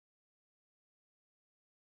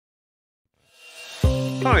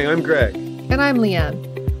Hi, I'm Greg. And I'm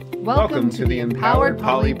Leanne. Welcome to the Empowered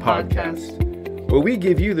Poly Podcast, where we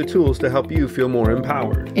give you the tools to help you feel more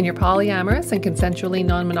empowered in your polyamorous and consensually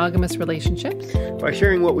non-monogamous relationships by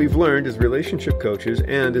sharing what we've learned as relationship coaches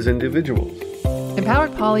and as individuals.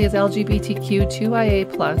 Empowered Poly is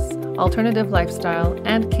LGBTQ2IA+, alternative lifestyle,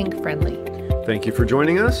 and kink friendly. Thank you for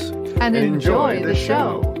joining us and enjoy the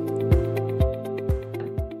show.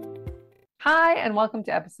 Hi, and welcome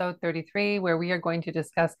to episode 33, where we are going to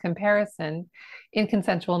discuss comparison in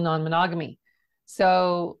consensual non-monogamy.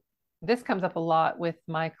 So this comes up a lot with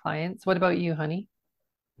my clients. What about you, honey?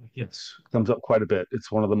 Yes, comes up quite a bit.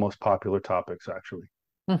 It's one of the most popular topics, actually.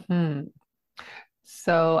 Mm-hmm.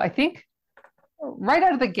 So I think right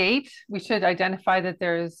out of the gate, we should identify that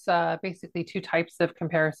there's basically two types of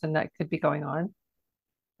comparison that could be going on,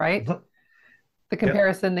 right? Mm-hmm. The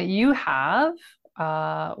comparison that you have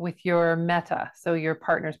with your meta, so your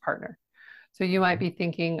partner's partner. So you might be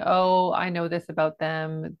thinking, oh, I know this about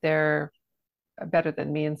them. They're better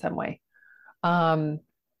than me in some way. Can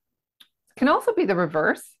also be the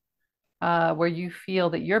reverse, where you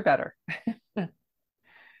feel that you're better,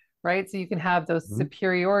 right? So you can have those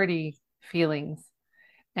superiority feelings.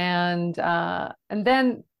 And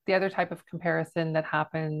then the other type of comparison that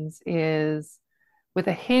happens is with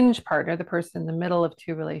a hinge partner, the person in the middle of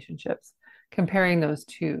two relationships, comparing those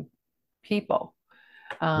two people.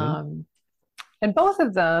 And both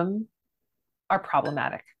of them are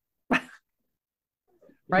problematic,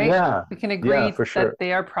 right? Yeah. We can agree for sure. that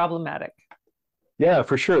they are problematic. Yeah,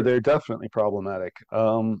 for sure. They're definitely problematic.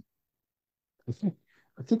 I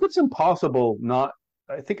think it's impossible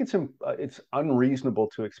I think it's unreasonable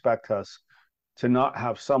to expect us to not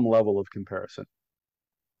have some level of comparison.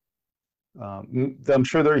 I'm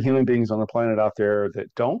sure there are human beings on the planet out there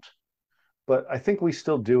that don't, but I think we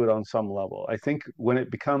still do it on some level. I think when it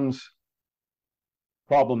becomes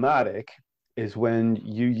problematic is when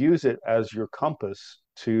you use it as your compass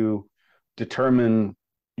to determine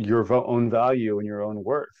your own value and your own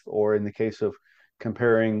worth, or in the case of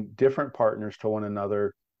comparing different partners to one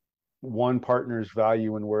another, one partner's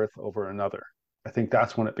value and worth over another. I think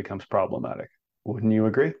that's when it becomes problematic. Wouldn't you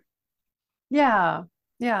agree? Yeah.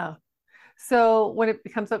 So when it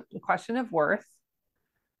becomes a question of worth,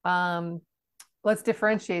 let's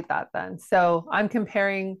differentiate that then. So I'm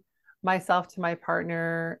comparing myself to my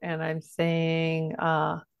partner and I'm saying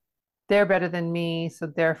they're better than me, so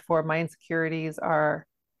therefore my insecurities are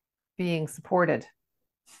being supported.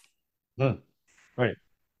 Right.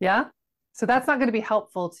 Yeah. So that's not going to be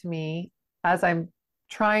helpful to me as I'm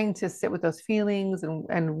trying to sit with those feelings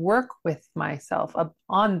and work with myself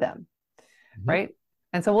on them. Right.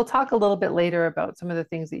 And so we'll talk a little bit later about some of the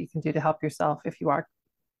things that you can do to help yourself if you are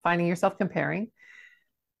finding yourself comparing.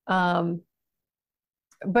 But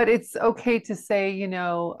it's okay to say,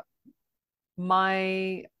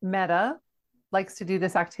 my meta likes to do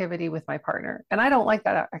this activity with my partner, and I don't like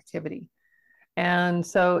that activity. And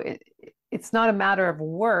so it's not a matter of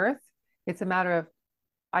worth. It's a matter of,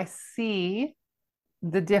 I see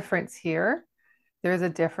the difference here. There's a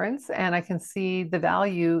difference, and I can see the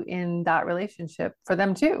value in that relationship for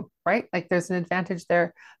them too, right? Like there's an advantage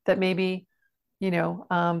there that maybe, they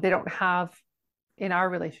don't have in our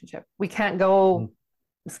relationship. We can't go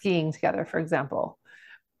skiing together, for example,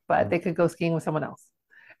 but they could go skiing with someone else.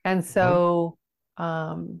 And so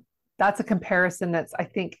that's a comparison that's, I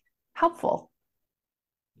think, helpful.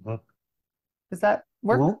 Does that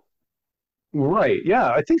work? Well, right. Yeah,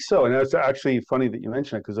 I think so. And it's actually funny that you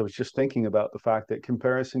mentioned it, because I was just thinking about the fact that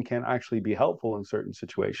comparison can actually be helpful in certain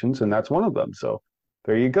situations, and that's one of them. So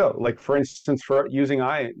there you go. Like, for instance, for using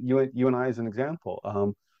you and I as an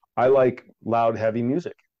example, I like loud, heavy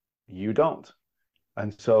music. You don't.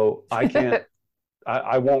 And so I can't,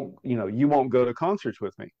 I won't, you won't go to concerts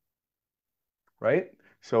with me. Right.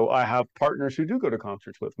 So I have partners who do go to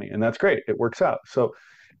concerts with me, and that's great. It works out. So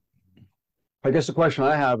I guess the question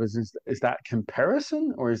I have is that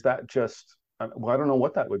comparison, or is that just, well, I don't know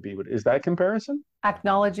what that would be, but is that comparison?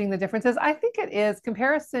 Acknowledging the differences. I think it is.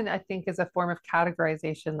 Comparison, I think, is a form of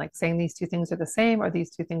categorization, like saying these two things are the same or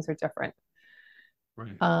these two things are different.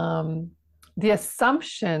 Right. The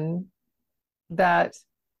assumption that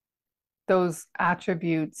those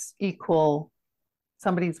attributes equal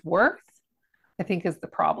somebody's worth, I think, is the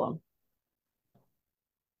problem.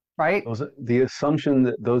 Right? The assumption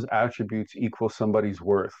that those attributes equal somebody's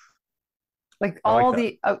worth. Like all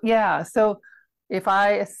yeah. So if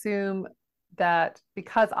I assume that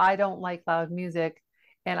because I don't like loud music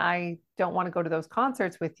and I don't want to go to those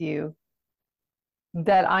concerts with you,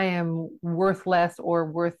 that I am worthless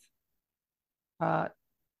or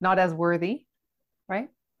not as worthy, right?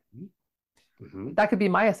 Mhm. That could be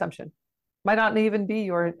my assumption. Might not even be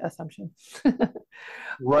your assumption. Or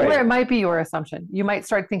Right. it might be your assumption. You might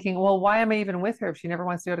start thinking, well, why am I even with her if she never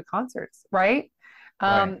wants to go to concerts? Right.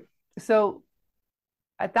 Right. So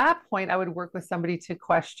at that point, I would work with somebody to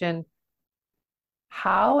question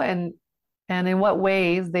how and in what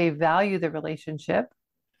ways they value the relationship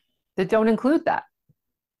that don't include that,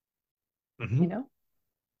 you Mhm. know?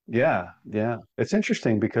 Yeah. Yeah. It's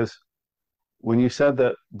interesting because when you said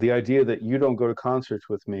that the idea that you don't go to concerts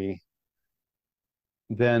with me,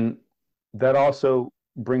 then that also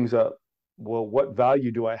brings up, well, what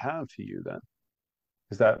value do I have to you then?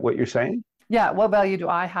 Is that what you're saying? Yeah. What value do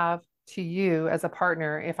I have to you as a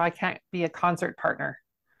partner if I can't be a concert partner?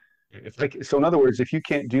 If like, so in other words, if you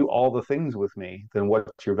can't do all the things with me, then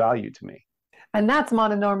what's your value to me? And that's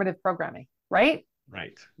mononormative programming, right?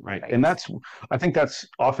 Right, right. And Right. that's, I think that's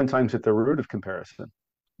oftentimes at the root of comparison,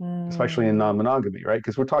 especially in Mm, non-monogamy, right?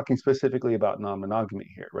 Because we're talking specifically about non-monogamy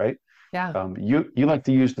here, right? yeah. You like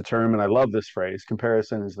to use the term, and I love this phrase,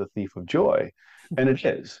 comparison is the thief of joy. And it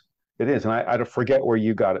is. It is. And I don't forget where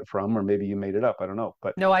you got it from, or maybe you made it up. I don't know.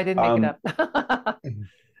 No, I didn't make it Um, up.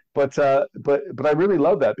 but I really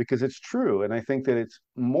love that because it's true. And I think that it's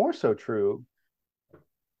more so true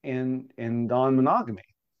in non-monogamy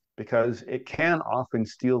because it can often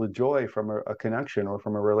steal the joy from a connection or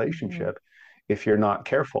from a Mhm. relationship if you're not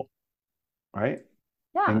careful, right?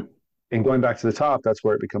 Yeah. And and going back to the top, that's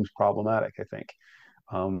where it becomes problematic, I think.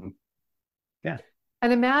 Um, yeah.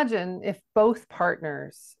 And imagine if both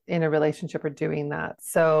partners in a relationship are doing that.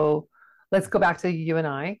 So let's go back to you and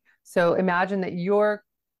I. So imagine that you're,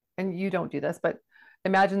 and you don't do this, but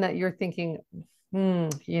imagine that you're thinking,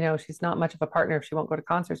 she's not much of a partner if she won't go to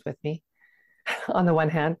concerts with me, on the one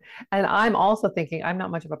hand. And I'm also thinking, I'm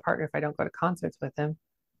not much of a partner if I don't go to concerts with him.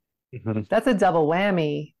 Mhm. That's a double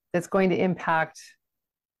whammy that's going to impact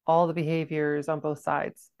all the behaviors on both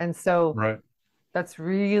sides. And so Right. that's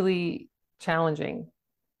really challenging.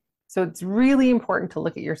 So it's really important to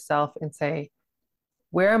look at yourself and say,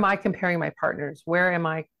 where am I comparing my partners? Where am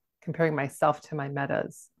I comparing myself to my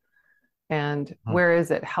metas? And where is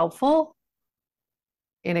it helpful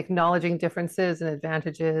in acknowledging differences and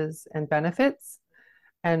advantages and benefits?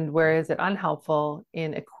 And where is it unhelpful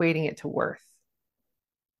in equating it to worth?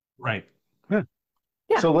 Right. Yeah.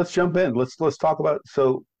 Yeah. So let's jump in. Let's talk about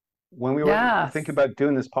so when we were thinking Yes. about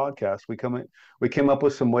doing this podcast, we came up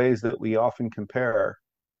with some ways that we often compare,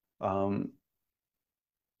 um,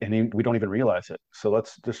 and we don't even realize it. So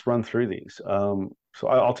let's just run through these. So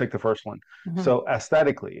I'll take the first one. Mhm. So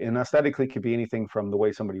aesthetically, and aesthetically could be anything from the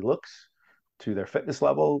way somebody looks to their fitness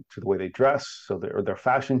level to the way they dress, so their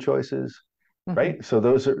fashion choices, Mhm. right? So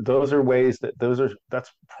those are ways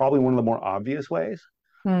that's probably one of the more obvious ways,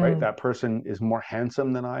 right? Mm. That person is more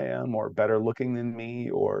handsome than I am, or better looking than me,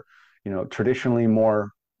 or traditionally more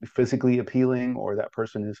physically appealing, or that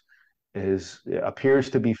person is appears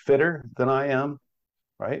to be fitter than I am,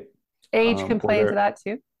 right? Age can Or play into their that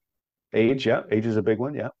too. age, yeah, age is a big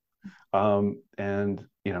one, yeah. And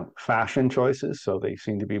fashion choices, so they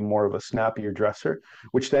seem to be more of a snappier dresser,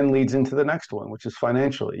 which then leads into the next one, which is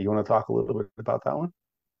financially. You want to talk a little bit about that one?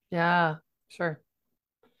 Yeah, sure.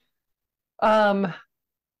 Um,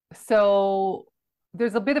 so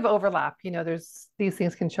there's a bit of overlap. There's these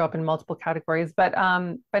things can show up in multiple categories, but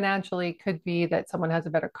financially could be that someone has a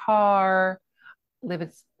better car,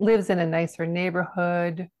 lives in a nicer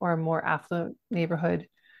neighborhood or a more affluent neighborhood,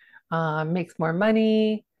 makes more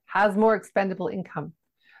money, has more expendable income.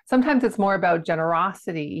 Sometimes it's more about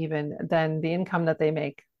generosity even than the income that they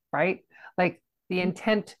make, right? Like the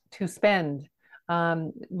intent to spend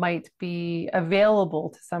might be available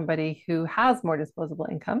to somebody who has more disposable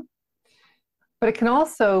income, but it can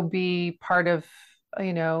also be part of,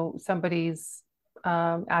 somebody's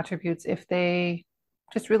attributes if they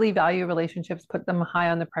just really value relationships, put them high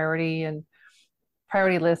on the priority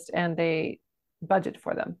list, and they budget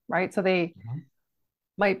for them, right? So they Mhm.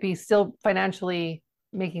 might be still financially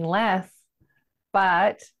making less,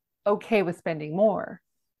 but okay with spending more,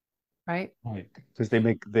 right? Right. Because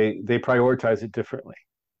they prioritize it differently,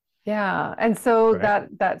 Yeah. And so right?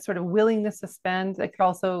 that sort of willingness to spend, that could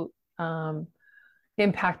also um,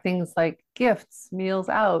 impact things like gifts, meals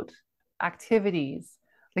out, activities.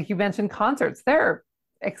 Like you mentioned, concerts, they're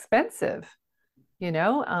expensive.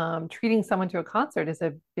 Treating someone to a concert is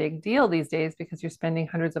a big deal these days because you're spending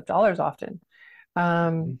hundreds of dollars often.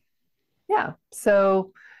 Um, Mhm. yeah.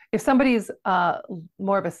 So if somebody's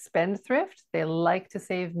more of a spendthrift, they like to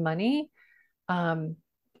save money. Um,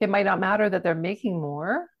 it might not matter that they're making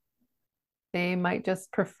more. They might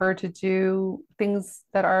just prefer to do things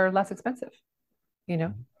that are less expensive, you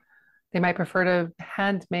know? They might prefer to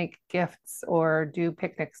hand make gifts or do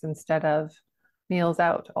picnics instead of meals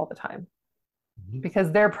out all the time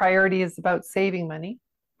because their priority is about saving money.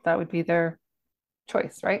 That would be their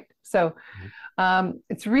choice, right? So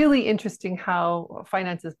it's really interesting how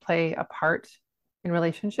finances play a part in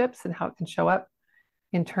relationships and how it can show up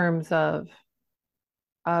in terms of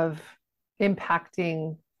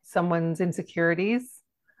impacting someone's insecurities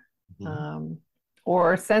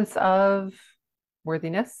or sense of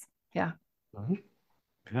worthiness. Yeah.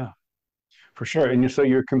 Yeah, for sure. And so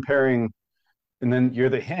you're comparing, and then you're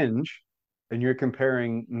the hinge, and you're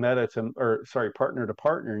comparing partner to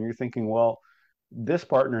partner, and you're thinking, well, this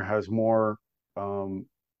partner has more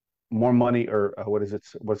money, or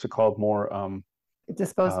what's it called? More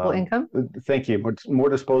disposable income. Thank you. More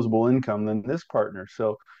disposable income than this partner.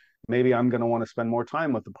 So maybe I'm going to want to spend more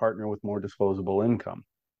time with the partner with more disposable income.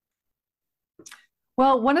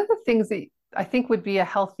 Well, one of the things that I think would be a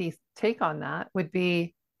healthy take on that would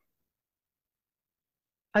be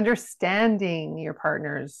understanding your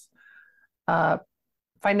partner's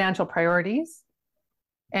financial priorities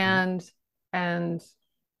and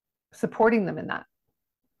supporting them in that,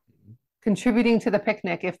 contributing to the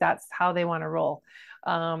picnic if that's how they want to roll,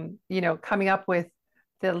 coming up with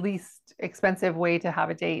the least expensive way to have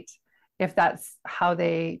a date if that's how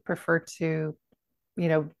they prefer to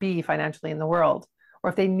be financially in the world, or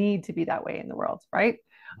if they need to be that way in the world, right?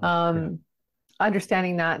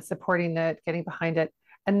 Understanding that, supporting it, getting behind it,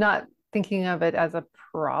 and not thinking of it as a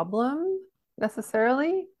problem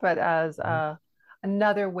necessarily, but as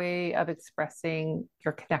another way of expressing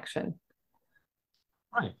your connection.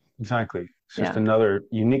 Right. Exactly. It's just another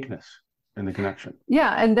uniqueness in the connection.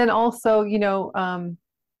 Yeah. And then also,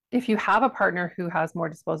 if you have a partner who has more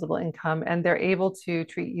disposable income and they're able to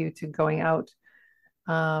treat you to going out,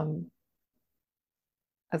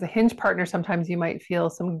 as a hinge partner, sometimes you might feel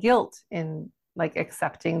some guilt in like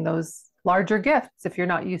accepting those larger gifts if you're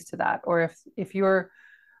not used to that, or if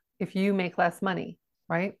you make less money,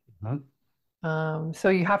 right? So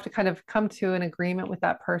you have to kind of come to an agreement with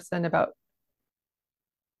that person about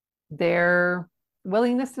their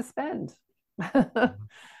willingness to spend, and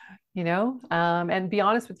be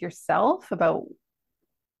honest with yourself about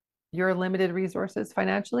your limited resources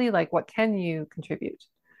financially. Like, what can you contribute?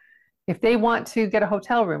 If they want to get a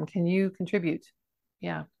hotel room, can you contribute?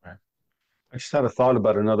 Yeah. Right. I just had a thought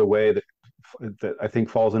about another way that I think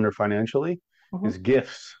falls under financially is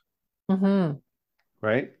gifts.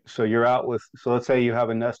 Right? So you're out so let's say you have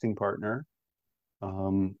a nesting partner,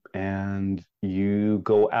 and you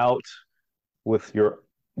go out with your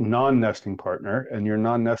non-nesting partner, and your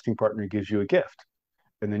non-nesting partner gives you a gift,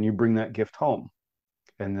 and then you bring that gift home.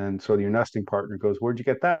 And then so your nesting partner goes, "Where'd you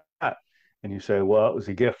get that?" And you say, "Well, it was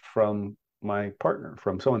a gift from my partner,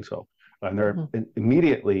 from so-and-so." And they're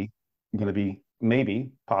immediately going to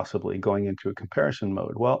be possibly going into a comparison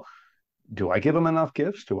mode. Well, do I give them enough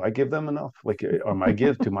gifts? Do I give them enough? Like, do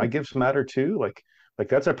my gifts matter too? Like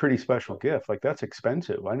that's a pretty special gift. Like, that's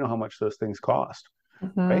expensive. I know how much those things cost,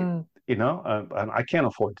 right? And I can't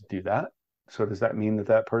afford to do that. So does that mean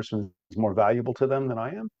that person is more valuable to them than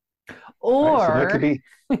I am? Or, right? So that could be,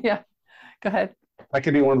 yeah, go ahead. That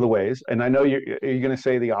could be one of the ways. And I know are you going to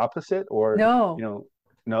say the opposite, or no?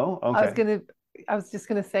 No. Okay. I was just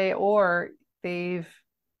going to say, or they've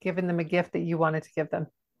given them a gift that you wanted to give them.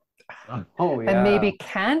 Oh, yeah. And maybe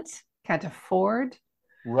can't afford.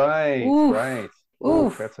 Right. Oof. Right.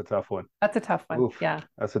 Oof. That's a tough one. That's a tough one. Oof. Yeah.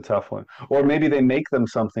 That's a tough one. Or maybe they make them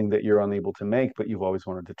something that you're unable to make, but you've always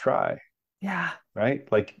wanted to try. Yeah. Right.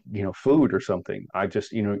 Like, food or something.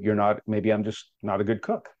 Maybe I'm just not a good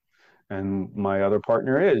cook, and my other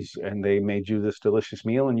partner is, and they made you this delicious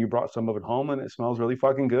meal and you brought some of it home and it smells really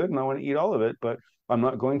fucking good and I want to eat all of it, but I'm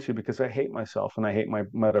not going to because I hate myself and I hate my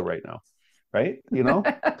meta right now. Right.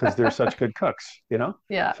 Because they're such good cooks,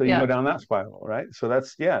 Yeah. So you go down that spiral, right? So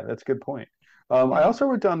that's a good point. I also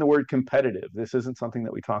wrote down the word competitive. This isn't something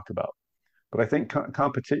that we talked about, but I think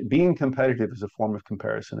being competitive is a form of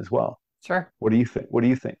comparison as well. Sure. What do you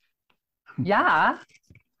think? Yeah.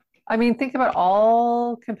 I mean, think about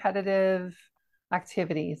all competitive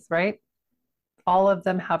activities, right? All of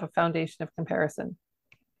them have a foundation of comparison.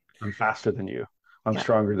 I'm faster than you. I'm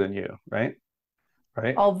stronger than you, right?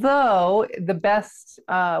 Right. Although the best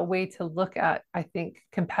way to look at, I think,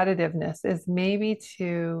 competitiveness is maybe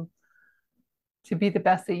to be the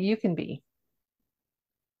best that you can be.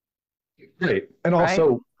 Right. And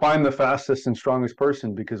also find the fastest and strongest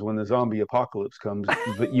person, because when the zombie apocalypse comes,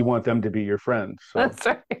 you want them to be your friends. So. That's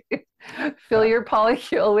right. Fill your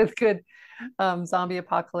polycule with good zombie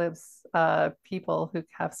apocalypse people who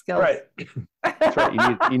have skills. Right. That's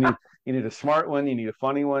right. You need a smart one. You need a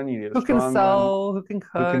funny one. You need a Who can strong one. sew, who can Who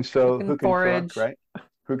can cook, who sew, can who can forage. cook, right?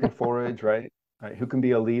 Who can forage, right? Right. Who can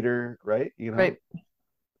be a leader, right? Right.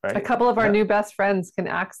 A Right. couple of our Yeah. new best friends can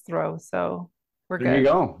axe throw, so we're There you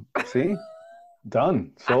good. go. See?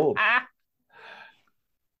 Done. Sold.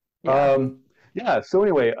 Yeah. Yeah. So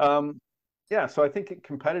anyway, yeah. So I think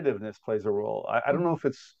competitiveness plays a role. I don't know if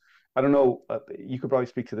it's, I don't know. You could probably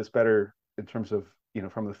speak to this better in terms of,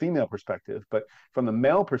 from the female perspective, but from the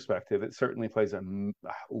male perspective, it certainly plays a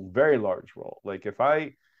very large role. Like if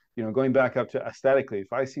I, going back up to aesthetically,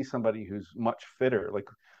 if I see somebody who's much fitter, like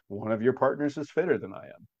one of your partners is fitter than I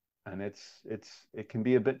am, and it can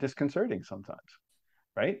be a bit disconcerting sometimes,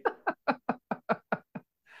 right?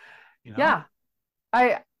 Yeah.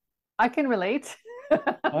 I can relate.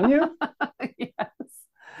 On you? Yes.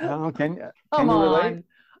 Oh, can Come you relate? on.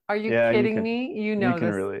 Are you Yeah, kidding me? You you know can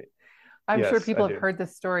this. relate. I'm sure Yes, I people have do. heard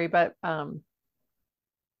this story, but yeah,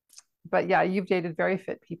 you've dated very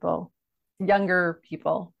fit people, younger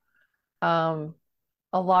people. Um,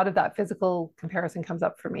 a lot of that physical comparison comes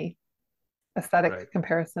up for me, Right, aesthetic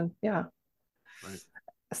comparison. Yeah. right.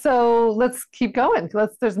 So let's keep going.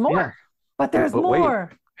 There's Yeah, more, but there's but wait,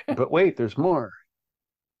 more. there's more.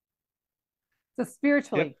 So Yep.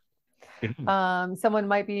 spiritually, someone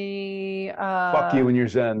might be Fuck you and your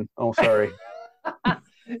Zen. Oh, sorry.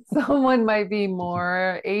 someone might be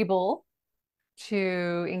more able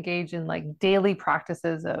to engage in like daily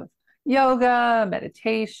practices of yoga,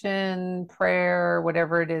 meditation, prayer,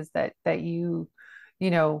 whatever it is that you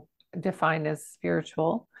know define as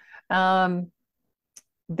spiritual. Um,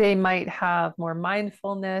 they might have more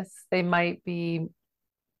mindfulness. They might be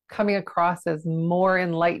coming across as more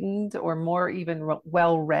enlightened or more even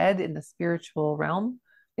well read in the spiritual realm.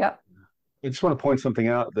 Yep. I just want to point something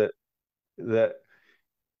out that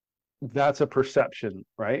that's a perception,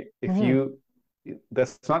 right? If Mhm. you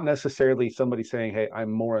That's not necessarily somebody saying, "Hey,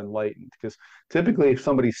 I'm more enlightened," because typically, if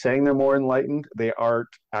somebody's saying they're more enlightened, they aren't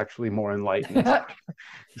actually more enlightened.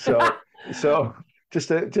 So, so just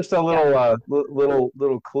a Yeah. little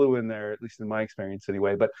little clue in there, at least in my experience,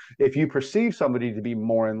 anyway. But if you perceive somebody to be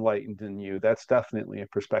more enlightened than you, that's definitely a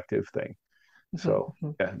perspective thing. Mhm, So,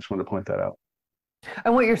 mhm. yeah, I just want to point that out.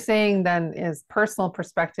 And what you're saying then is personal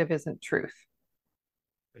perspective isn't truth.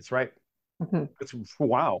 It's right. Mhm. It's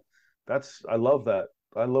wow. I love that.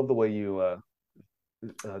 I love the way you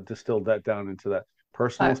distilled that down into that.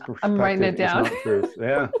 Personal I'm writing perspective it is down. not truth.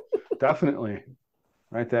 Yeah, definitely.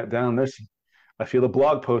 Write that down. I feel a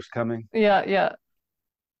blog post coming. Yeah, yeah.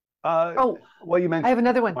 Uh, Oh, well, you I have mentioned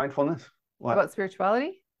another one mindfulness. What? about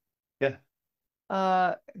spirituality. Yeah.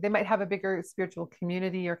 They might have a bigger spiritual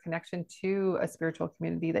community or connection to a spiritual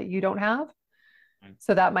community that you don't have.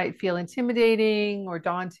 So that might feel intimidating or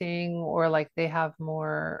daunting, or like they have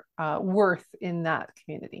more worth in that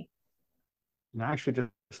community. And I actually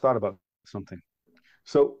just thought about something.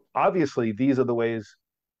 So obviously, these are the ways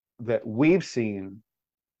that we've seen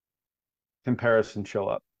comparison show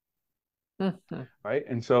up, Mhm. right?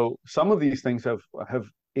 And so some of these things have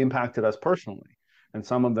impacted us personally, and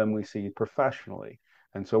some of them we see professionally.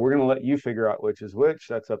 And so we're going to let you figure out which is which.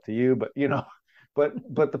 That's up to you. But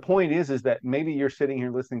but the point is that maybe you're sitting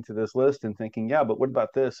here listening to this list and thinking, yeah, but what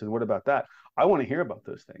about this and what about that? I want to hear about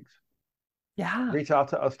those things. Yeah. Reach out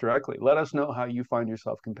to us directly. Let us know how you find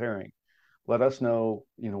yourself comparing. Let us know,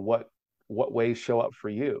 what ways show up for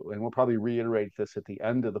you. And we'll probably reiterate this at the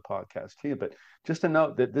end of the podcast too. But just to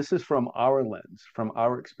note that this is from our lens, from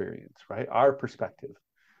our experience, right? Our perspective.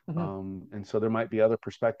 Mhm. And so there might be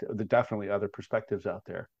definitely other perspectives out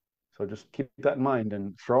there. So just keep that in mind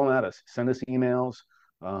and throw them at us. Send us emails,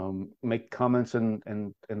 make comments in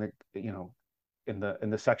the in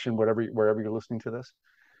the section wherever you're listening to this.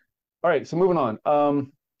 All right, so moving on.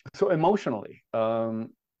 So emotionally,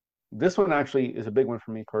 this one actually is a big one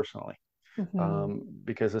for me personally, Mhm.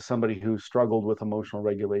 because as somebody who struggled with emotional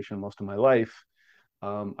regulation most of my life,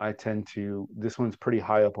 this one's pretty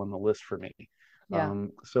high up on the list for me. Yeah.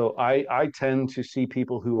 So I tend to see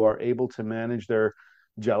people who are able to manage their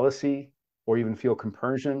jealousy or even feel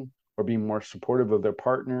compersion or be more supportive of their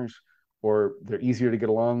partners or they're easier to get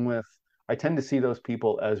along with. I tend to see those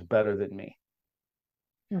people as better than me.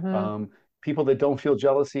 Mhm. Um, People that don't feel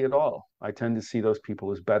jealousy at all, I tend to see those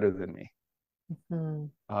people as better than me.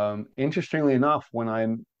 Mhm. Interestingly enough, when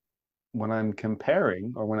I'm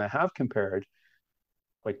comparing or when I have compared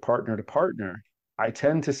like partner to partner, I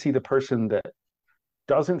tend to see the person that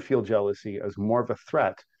doesn't feel jealousy as more of a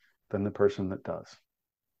threat than the person that does.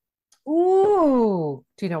 Ooh.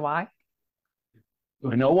 Do you know why?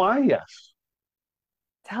 Do I know why? Yes.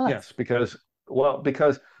 Tell us. Yes, because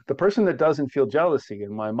the person that doesn't feel jealousy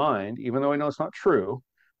in my mind, even though I know it's not true,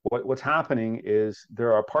 what's happening is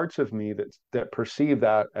there are parts of me that perceive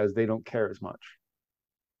that as they don't care as much.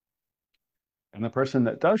 And the person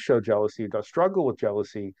that does show jealousy, does struggle with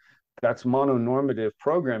jealousy, that's mononormative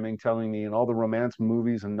programming telling me in all the romance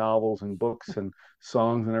movies and novels and books and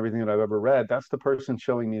songs and everything that I've ever read, that's the person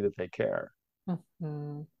showing me that they care.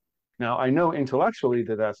 Mm-hmm. Now, I know intellectually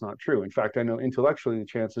that that's not true. In fact, I know intellectually the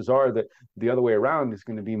chances are that the other way around is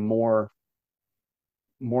going to be more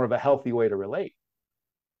of a healthy way to relate.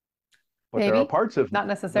 But there are Maybe, parts of me, not but there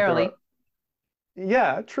necessarily. are,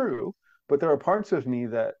 yeah, true. But there are parts of me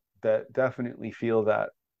that definitely feel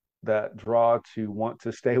that draw to want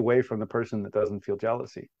to stay away from the person that doesn't feel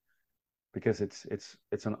jealousy because it's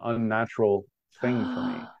an unnatural thing for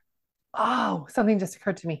me. Oh, something just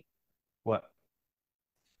occurred to me. What?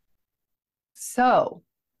 So,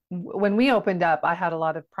 when we opened up, I had a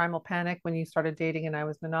lot of primal panic when you started dating and I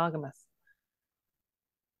was monogamous.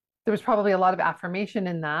 There was probably a lot of affirmation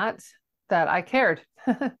in that I cared.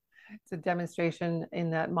 It's a demonstration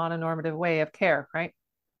in that mononormative way of care, right?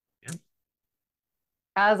 Yeah.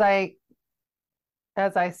 As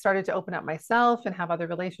I started to open up myself and have other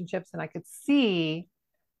relationships, and I could see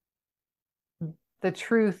the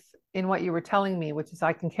truth in what you were telling me, which is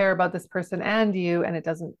I can care about this person and you, and it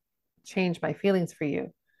doesn't change my feelings for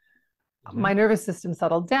you. Mm-hmm. My nervous system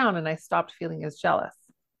settled down and I stopped feeling as jealous.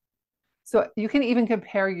 So you can even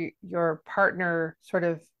compare your partner sort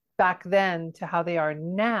of back then to how they are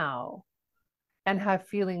now and have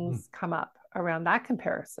feelings come up around that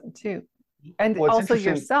comparison too. And Well, it's also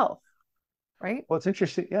interesting. yourself, right? Well, it's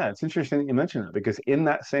interesting. Yeah, it's interesting that you mentioned it because in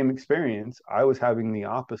that same experience, I was having the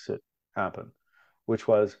opposite happen, which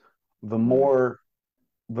was the Mm. more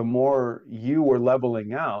the more you were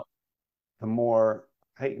leveling out, the more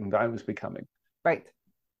heightened I was becoming. Right,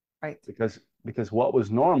 right. Because what was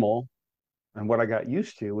normal and what I got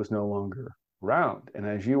used to was no longer around. And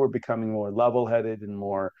as you were becoming more level-headed and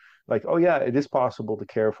more like, oh yeah, it is possible to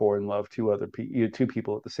care for and love two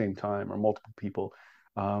people at the same time or multiple people.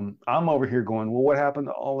 I'm over here going, well, what happened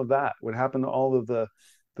to all of that? What happened to all of the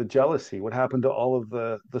jealousy? What happened to all of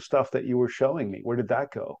the stuff that you were showing me? Where did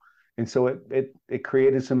that go? And so it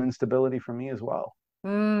created some instability for me as well,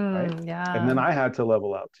 right? And Yeah, then I had to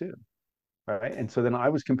level out too, right? And so then I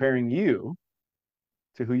was comparing you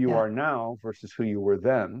to who you yeah, are now versus who you were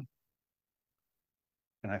then.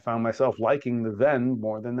 And I found myself liking the then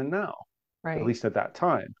more than the now, at right. least at that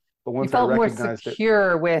time. But You once I felt more recognized it,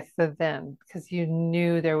 secure with the then because you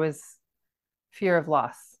knew there was fear of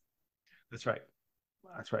loss. that's right.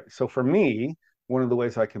 That's right. So for me, one of the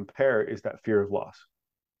ways I compare is that fear of loss.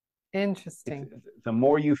 It's, Interesting. the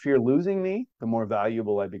more you fear losing me, the more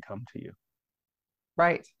valuable I become to you.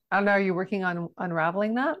 Right. And are you working on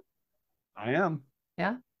unraveling that? I am.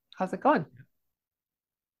 Yeah. How's it going?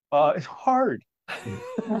 It's hard.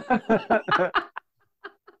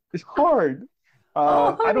 It's hard.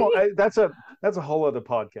 Oh, I don't. honey. That's a whole other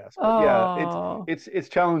podcast. But yeah, Oh, it's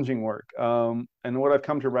challenging work. And what I've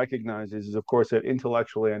come to recognize is of course that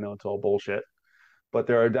intellectually I know it's all bullshit, but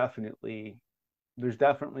there's definitely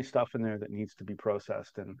stuff in there that needs to be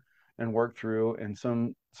processed and worked through, and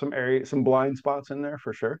some blind spots in there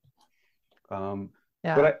for sure. Um,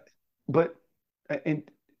 but yeah. I but and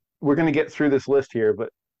we're going to get through this list here, but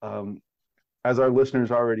as our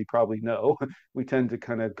listeners already probably know, we tend to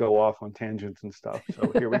kind of go off on tangents and stuff.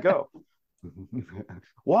 So here we go.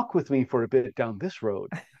 Walk with me for a bit down this road.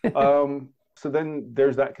 So then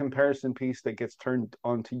there's that comparison piece that gets turned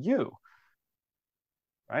onto you,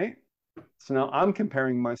 right? So now I'm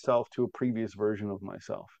comparing myself to a previous version of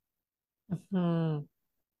myself, Hmm.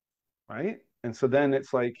 right? And so then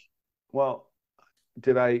it's like, well,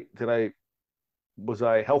 did I was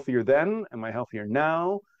I healthier then? Am I healthier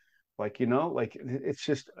now? Like, like it's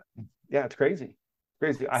just, yeah, it's crazy.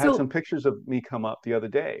 Crazy. I had some So, pictures of me come up the other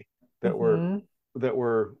day that were mhm. that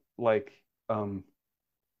were like from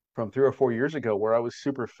 3 or 4 years ago where I was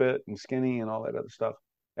super fit and skinny and all that other stuff.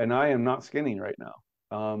 And I am not skinny right now.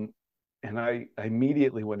 And I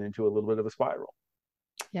immediately went into a little bit of a spiral.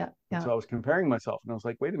 Yeah, And yeah. so I was comparing myself and I was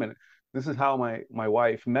like, wait a minute, this is how my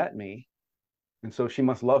wife met me. And so she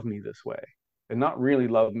must love me this way and not really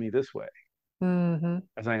love me this way Hmm.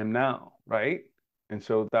 as I am now, right? And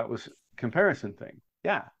so that was comparison thing.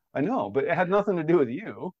 Yeah, I know, but it had nothing to do with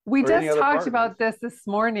you We or any just other talked partners. about this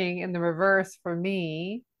morning in the reverse for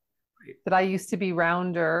me, Right. that I used to be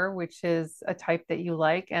rounder, which is a type that you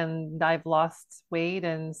like, and I've lost weight,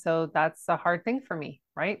 and so that's a hard thing for me,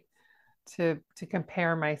 right? To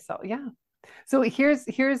compare myself. Yeah. So here's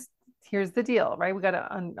the deal, right? We got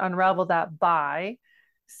to unravel that by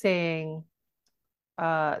saying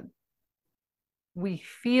uh we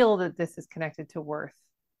feel that this is connected to worth,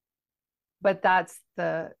 but that's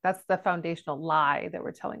the foundational lie that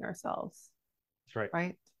we're telling ourselves, That's right.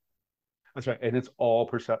 right? That's right. And it's all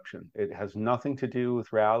perception. It has nothing to do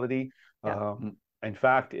with reality. Yeah. In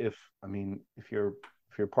fact, if your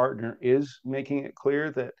partner is making it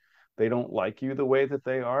clear that they don't like you the way that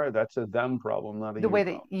they are, that's a them problem, not a The you way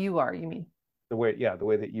problem. that you are, you mean? The way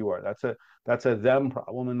that you are. That's a them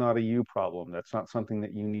problem and not a you problem. That's not something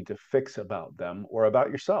that you need to fix about them or about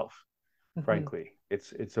yourself. Mm-hmm. Frankly,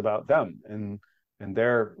 it's about them and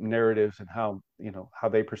their narratives and how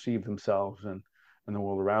they perceive themselves and the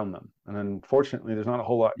world around them. And unfortunately, there's not a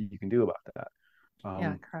whole lot you can do about that.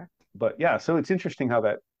 Yeah, correct. But yeah, so it's interesting how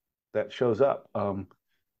that shows up.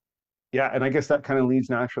 Yeah, and I guess that kind of leads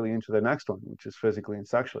naturally into the next one, which is physically and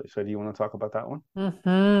sexually. So do you want to talk about that one?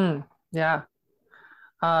 Mm-hmm. Yeah.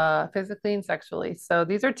 Physically and sexually. So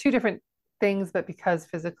these are two different things, but because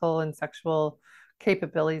physical and sexual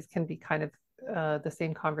capabilities can be kind of the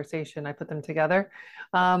same conversation, I put them together.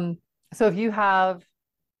 So if you have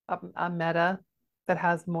a meta that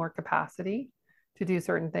has more capacity to do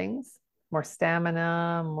certain things, more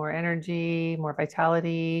stamina, more energy, more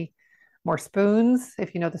vitality, more spoons,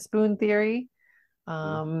 if you know the spoon theory,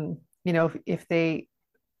 if they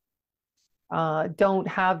don't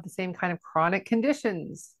have the same kind of chronic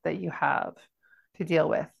conditions that you have to deal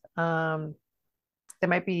with. There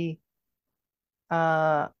might be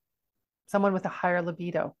uh, someone with a higher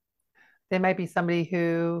libido. They might be somebody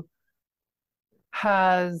who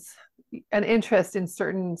has an interest in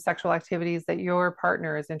certain sexual activities that your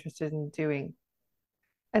partner is interested in doing.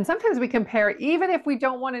 And sometimes we compare, even if we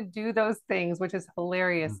don't want to do those things, which is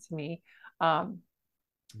hilarious to me.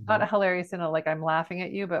 Not hilarious in a like I'm laughing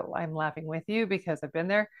at you, but I'm laughing with you because I've been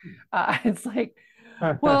there. It's like,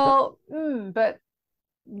 well, but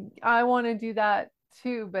I want to do that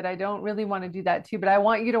too, but I don't really want to do that too. But I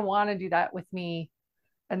want you to want to do that with me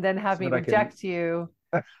and then have So me that I can reject you.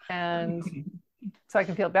 And so I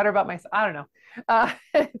can feel better about myself. I don't know.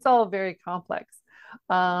 It's all very complex.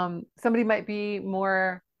 Somebody might be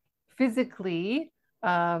more physically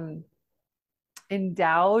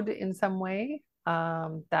endowed in some way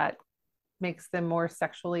that makes them more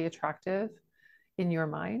sexually attractive in your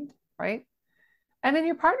mind, right? And in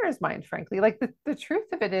your partner's mind, frankly. Like the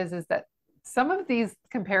truth of it is that some of these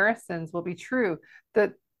comparisons will be true.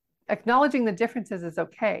 That acknowledging the differences is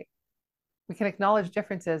okay. We can acknowledge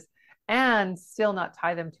differences and still not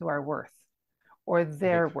tie them to our worth or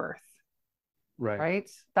their worth. Right?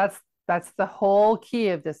 That's the whole key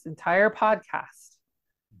of this entire podcast.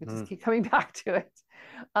 We just keep coming back to it.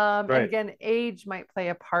 And again, age might play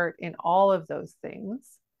a part in all of those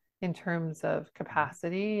things in terms of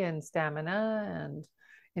capacity and stamina and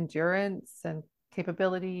endurance and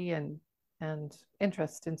capability and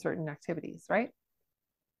interest in certain activities, right?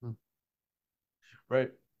 Right.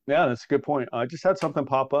 Yeah, that's a good point. I just had something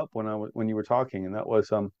pop up when you were talking, and that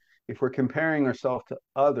was if we're comparing ourselves to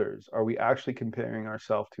others, are we actually comparing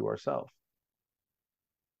ourselves to ourselves?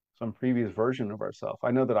 Some previous version of ourselves.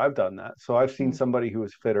 I know that I've done that. So I've seen somebody who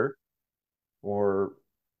is fitter or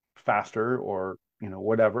faster or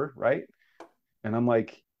whatever, right? And I'm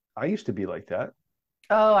like, I used to be like that.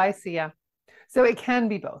 Oh, I see. Yeah. So it can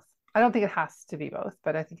be both. I don't think it has to be both,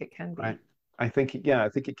 but I think it can be. Right. I think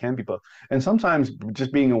it can be both. And sometimes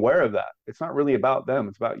just being aware of that, it's not really about them,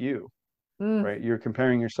 it's about you, right? You're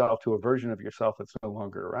comparing yourself to a version of yourself that's no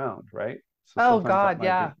longer around, right? So Oh sometimes that God, might be,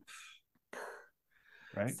 yeah.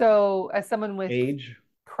 right? So as someone with Age,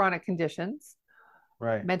 chronic conditions,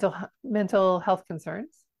 right? mental health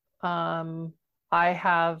concerns, I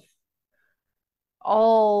have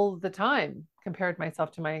all the time compared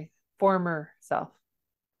myself to my former self.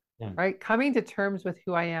 Right? Coming to terms with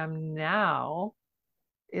who I am now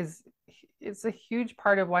is a huge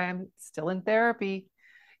part of why I'm still in therapy.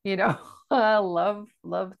 I love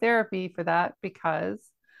therapy for that because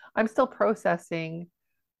I'm still processing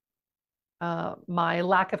my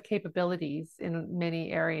lack of capabilities in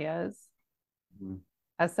many areas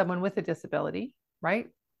as someone with a disability, right?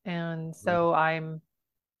 And so I'm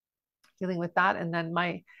dealing with that. And then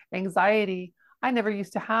my anxiety, I never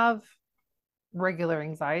used to have regular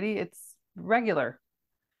anxiety. It's regular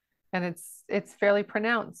and it's fairly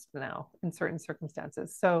pronounced now in certain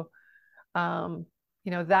circumstances. So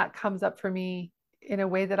that comes up for me in a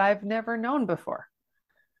way that I've never known before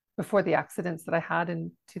the accidents that I had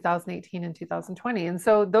in 2018 and 2020. And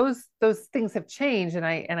so those things have changed. And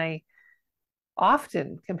I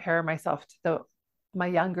often compare myself to my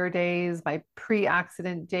younger days, my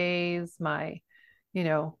pre-accident days, my,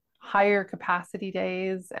 higher capacity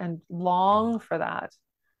days and long for that.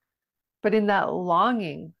 But in that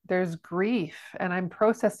longing, there's grief. And I'm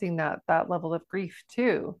processing that level of grief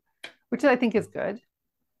too. which I think is good.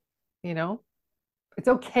 You know, it's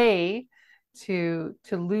okay to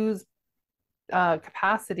lose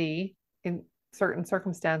capacity in certain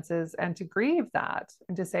circumstances and to grieve that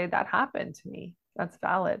and to say that happened to me. That's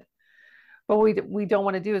valid. But what we don't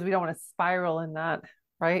want to do is we don't want to spiral in that,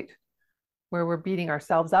 right? Where we're beating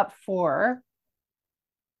ourselves up for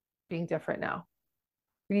being different now.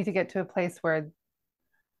 We need to get to a place where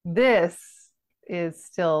this is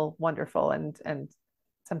still wonderful and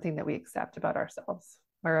something that we accept about ourselves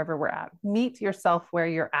wherever we're at. Meet yourself where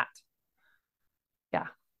you're at. Yeah.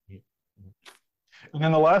 And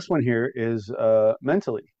then the last one here is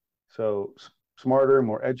mentally. So smarter,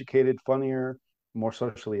 more educated, funnier, more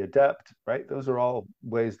socially adept, right? Those are all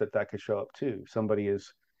ways that that could show up too. Somebody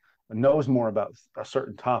knows more about a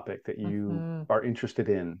certain topic that you are interested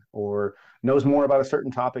in, or knows more about a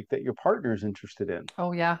certain topic that your partner is interested in.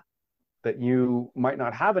 Oh, yeah. That you might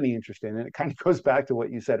not have any interest in. And it kind of goes back to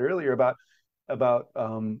what you said earlier about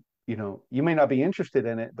you know, you may not be interested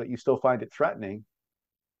in it, but you still find it threatening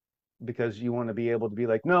because you want to be able to be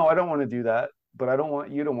like, no, I don't want to do that, but I don't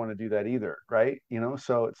want you to want to do that either, right? You know,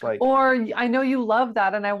 so it's like, or I know you love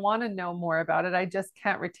that and I want to know more about it. I just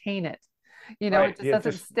can't retain it. You know, right. it just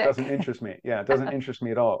doesn't stick. Doesn't interest me. Yeah, it doesn't interest me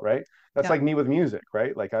at all, right? That's like me with music,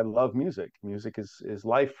 right? Like I love music. Music is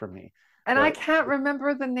life for me. And I can't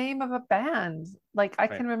remember the name of a band. Like I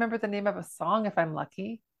can remember the name of a song if I'm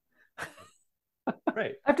lucky.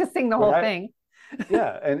 Right. I have to sing the whole thing.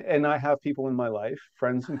 Yeah, and I have people in my life,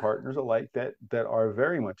 friends and partners alike, that are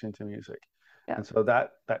very much into music. Yeah. And so that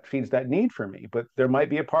feeds that need for me. But there might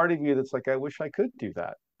be a part of you that's like, I wish I could do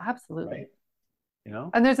that. Absolutely. Right? You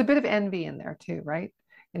know? And there's a bit of envy in there too, right?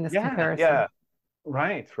 In this comparison. Yeah.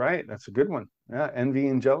 Right. That's a good one. Yeah. Envy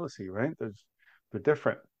and jealousy, right? They're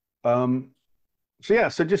different. So yeah,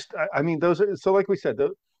 so just I mean those are, so like we said,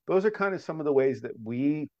 those are kind of some of the ways that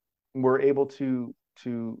we were able to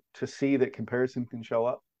see that comparison can show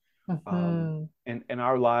up in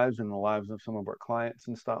our lives and the lives of some of our clients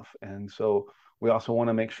and stuff. And so we also want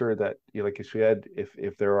to make sure that, like you said,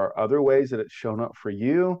 if there are other ways that it's shown up for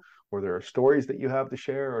you, or there are stories that you have to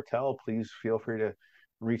share or tell, please feel free to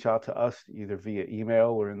reach out to us either via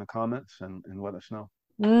email or in the comments and let us know.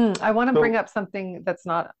 I want to bring up something that's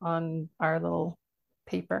not on our little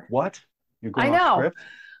paper. What? You're going off script?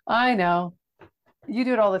 I know. You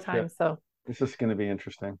do it all the time, so this is going to be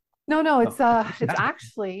interesting. No, it's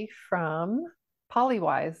actually from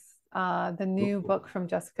Polywise, the new book from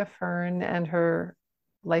Jessica Fern and her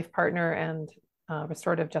life partner and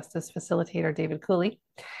restorative justice facilitator David Cooley.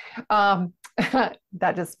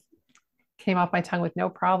 That just came off my tongue with no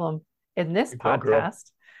problem in this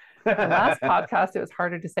podcast. The last podcast, it was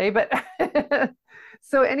harder to say, but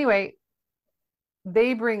so anyway,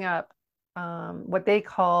 they bring up what they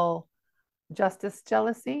call justice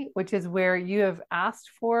jealousy, which is where you have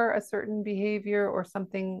asked for a certain behavior or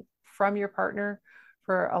something from your partner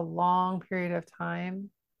for a long period of time,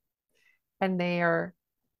 and they are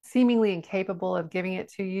seemingly incapable of giving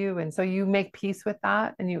it to you. And so you make peace with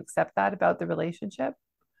that and you accept that about the relationship.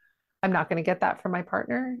 I'm not going to get that from my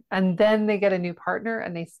partner. And then they get a new partner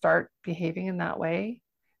and they start behaving in that way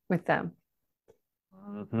with them.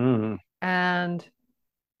 And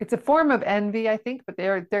it's a form of envy, I think, but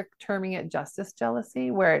they're terming it justice jealousy,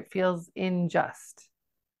 where it feels unjust.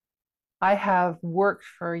 I have worked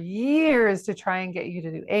for years to try and get you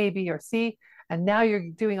to do A, B, or C, and now you're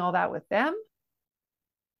doing all that with them,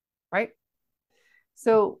 right?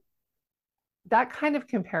 So that kind of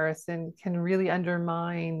comparison can really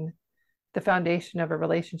undermine the foundation of a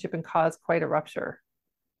relationship and cause quite a rupture.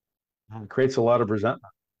 It creates a lot of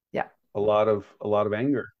resentment. Yeah. A lot of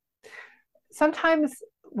anger. Sometimes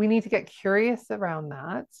we need to get curious around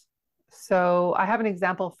that. So I have an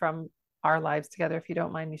example from our lives together, if you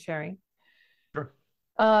don't mind me sharing. Sure.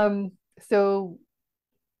 So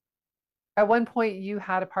at one point you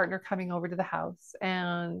had a partner coming over to the house,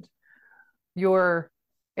 and your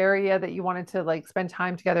area that you wanted to like spend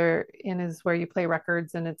time together in is where you play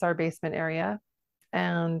records, and it's our basement area.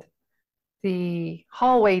 And the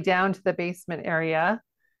hallway down to the basement area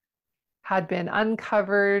had been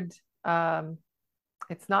uncovered.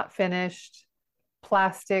 It's not finished,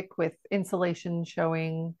 plastic with insulation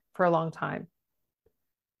showing for a long time.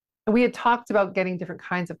 And we had talked about getting different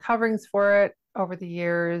kinds of coverings for it over the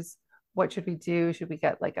years. What should we do? Should we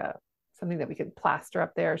get like something that we could plaster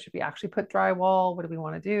up there? Should we actually put drywall? What do we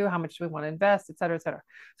want to do? How much do we want to invest, et cetera, et cetera.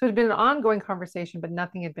 So it had been an ongoing conversation, but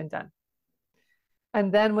nothing had been done.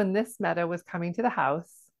 And then when this meta was coming to the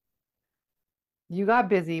house, you got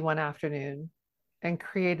busy one afternoon and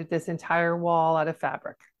created this entire wall out of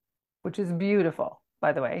fabric, which is beautiful,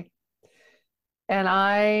 by the way. And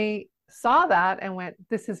I saw that and went,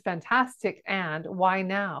 this is fantastic. And why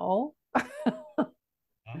now?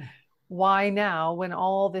 Why now when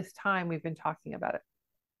all this time we've been talking about it?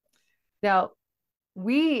 Now,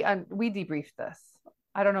 we debriefed this.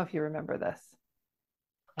 I don't know if you remember this.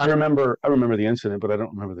 I remember the incident, but I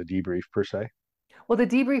don't remember the debrief per se. Well, the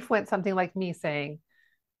debrief went something like me saying,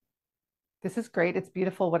 this is great. It's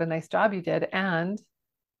beautiful. What a nice job you did. And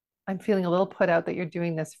I'm feeling a little put out that you're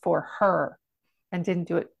doing this for her and didn't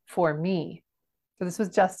do it for me. So this was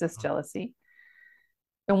justice jealousy.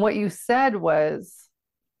 And what you said was,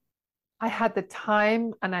 I had the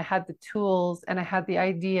time and I had the tools and I had the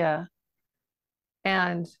idea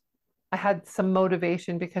and I had some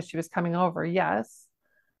motivation because she was coming over. Yes.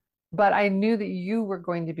 But I knew that you were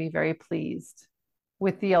going to be very pleased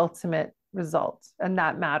with the ultimate result. And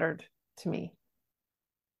that mattered to me.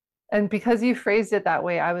 And because you phrased it that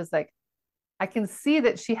way, I was like, I can see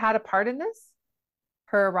that she had a part in this,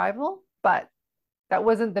 her arrival, but that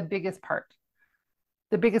wasn't the biggest part.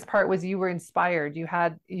 The biggest part was you were inspired. You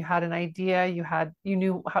had an idea, you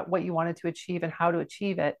knew what you wanted to achieve and how to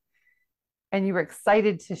achieve it. And you were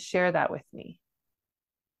excited to share that with me.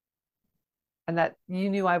 And that you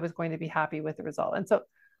knew I was going to be happy with the result. And so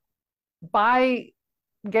by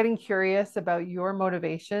getting curious about your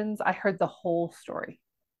motivations, I heard the whole story.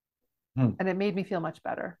 And it made me feel much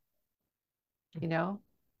better. You know,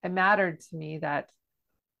 it mattered to me that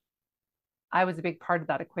I was a big part of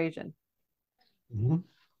that equation. Mm-hmm.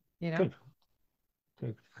 You know? Good.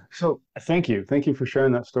 Good. So thank you for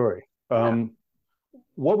sharing that story.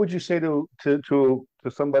 What would you say to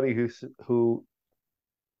somebody who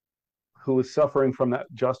is suffering from that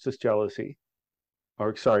justice jealousy,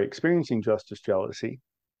 or sorry, experiencing justice jealousy,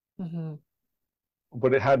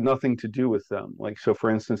 but it had nothing to do with them? Like, so for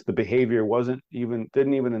instance, the behavior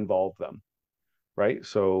didn't even involve them, right?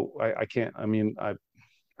 So I can't. I mean, I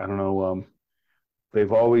don't know.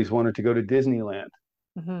 They've always wanted to go to Disneyland,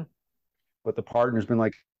 but the partner's been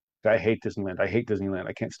like, I hate Disneyland. I hate Disneyland.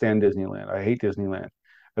 I can't stand Disneyland. I hate Disneyland.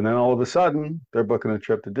 And then all of a sudden, they're booking a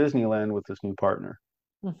trip to Disneyland with this new partner.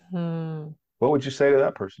 What would you say to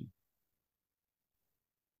that person?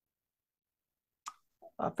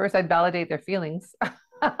 First, I'd validate their feelings.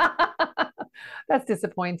 That's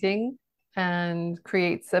disappointing and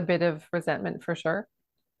creates a bit of resentment for sure.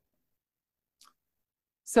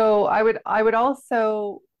 So I would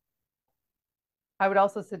also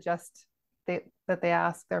suggest that they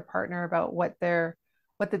ask their partner about what the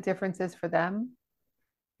difference is for them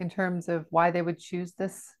in terms of why they would choose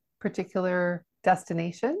this particular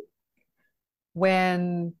destination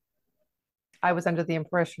when I was under the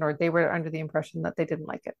impression, or they were under the impression, that they didn't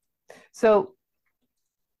like it. So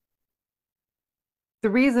the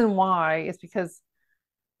reason why is because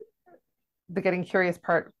the getting curious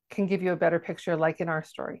part can give you a better picture, like in our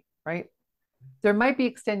story, right? There might be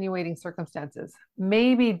extenuating circumstances.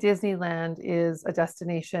 Maybe Disneyland is a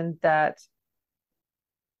destination that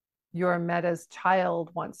your Meta's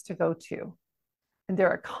child wants to go to, and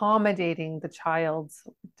they're accommodating the child's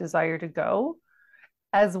desire to go,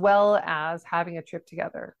 as well as having a trip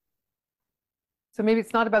together. So maybe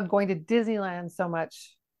it's not about going to Disneyland so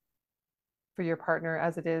much for your partner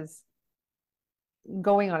as it is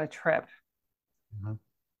going on a trip. And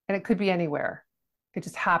it could be anywhere. It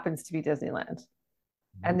just happens to be Disneyland.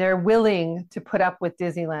 And they're willing to put up with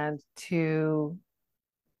Disneyland to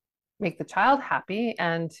make the child happy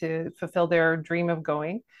and to fulfill their dream of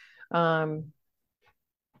going.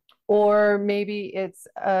 Or maybe it's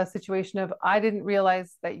a situation of, I didn't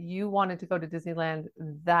realize that you wanted to go to Disneyland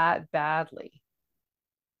that badly,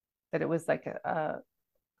 that it was like a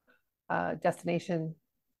destination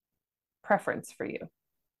preference for you,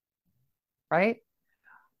 right?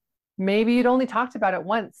 Maybe you'd only talked about it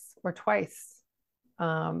once or twice,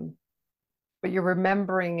 but you're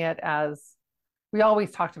remembering it as, we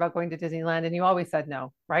always talked about going to Disneyland and you always said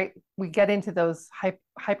no, right? We get into those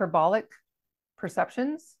hyperbolic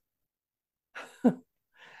perceptions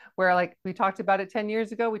where, like, we talked about it 10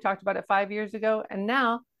 years ago, we talked about it 5 years ago, and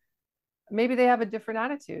now maybe they have a different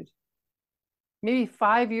attitude. Maybe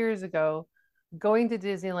 5 years ago, going to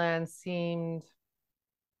Disneyland seemed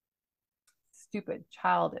stupid,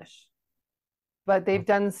 childish, but they've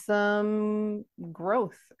done some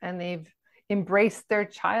growth and they've embraced their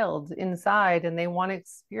child inside and they want to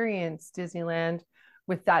experience Disneyland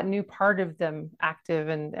with that new part of them active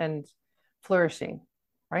and flourishing,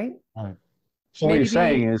 right? So maybe, what you're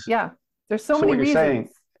saying is, there's so many reasons.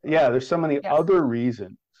 There's so many other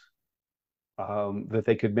reasons that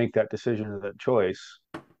they could make that decision or that choice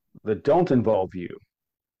that don't involve you.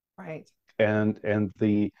 Right. And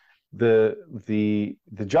the the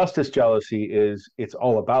justice jealousy is it's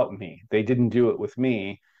all about me. They didn't do it with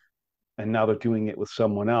me, and now they're doing it with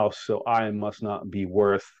someone else, so I must not be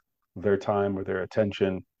worth their time or their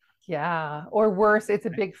attention. Yeah. Or worse, it's a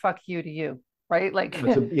big fuck you to you, right? Like,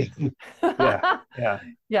 It's a, yeah, yeah.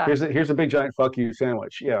 yeah, Here's a big giant fuck you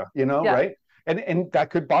sandwich. Yeah, yeah. right? And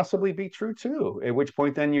that could possibly be true too. At which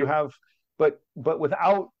point then you have, but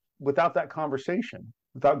without that conversation,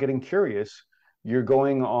 without getting curious, you're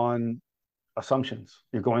going on assumptions.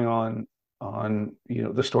 You're going on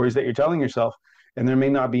the stories that you're telling yourself, and there may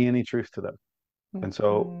not be any truth to them. And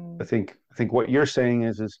so Mhm. I think what you're saying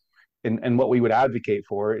is and what we would advocate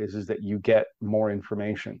for is that you get more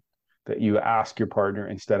information, that you ask your partner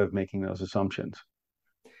instead of making those assumptions,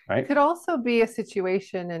 It right? could also be a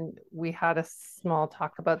situation, and we had a small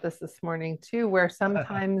talk about this morning too, where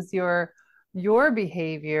sometimes your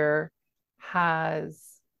behavior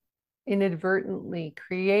has inadvertently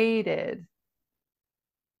created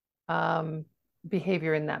um,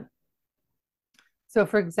 behavior in them. So,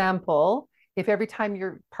 for example, if every time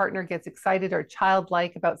your partner gets excited or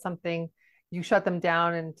childlike about something, you shut them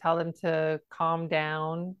down and tell them to calm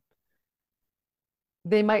down,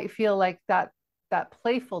 they might feel like that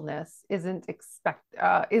playfulness isn't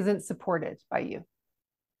supported by you.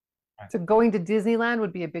 So going to Disneyland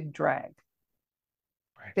would be a big drag.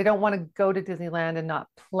 Right. They don't want to go to Disneyland and not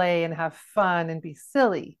play and have fun and be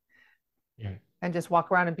silly Yeah. and just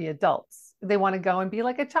walk around and be adults. They want to go and be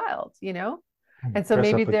like a child, you know? And so Dress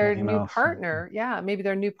maybe up like their Minnie new Mouse. partner, yeah, maybe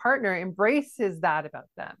their new partner embraces that about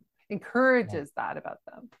them, Yeah. encourages that about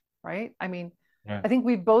them, right? I mean, Yeah. I think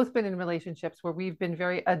we've both been in relationships where we've been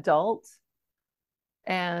very adult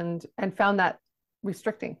and found that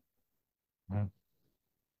restricting Yeah.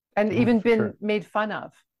 and Yeah, even for been sure. made fun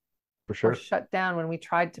of For or sure. shut down when we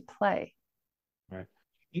tried to play. Right.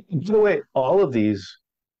 By the way, all of these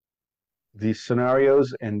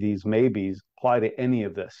scenarios and these maybes apply to any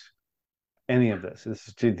of this. Any of this.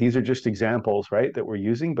 These are just examples, right, that we're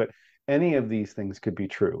using, but any of these things could be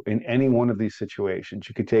true in any one of these situations.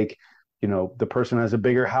 You could take, the person has a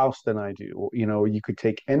bigger house than I do. You could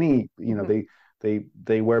take any, Mhm.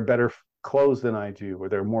 they wear better clothes than I do, or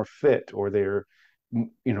they're more fit, or they're,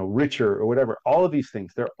 richer, or whatever. All of these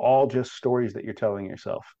things, they're all just stories that you're telling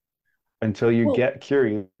yourself until you Well, get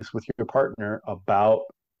curious with your partner about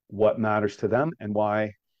what matters to them and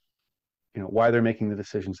why they're making the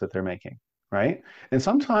decisions that they're making, right? And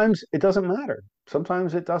sometimes it doesn't matter.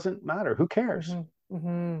 Sometimes it doesn't matter. Who cares?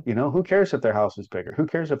 mhm, mhm, Who cares if their house is bigger? Who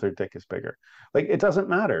cares if their dick is bigger? Like it doesn't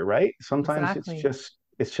matter, right? Sometimes exactly.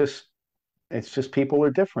 it's just people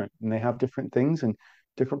are different and they have different things and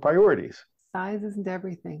different priorities. Size isn't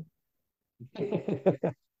everything.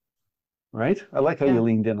 Right? I like how you Yeah,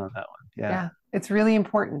 leaned in on that one. Yeah. yeah. It's really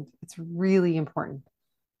important. It's really important.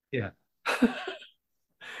 Yeah.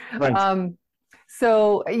 Right.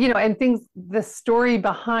 So, and the story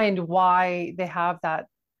behind why they have that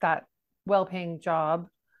well-paying job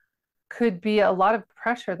could be a lot of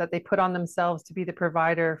pressure that they put on themselves to be the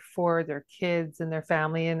provider for their kids and their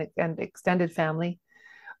family and extended family.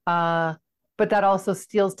 But that also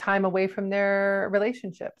steals time away from their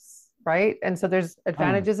relationships, right? And so there's Oh.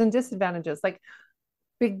 advantages and disadvantages, like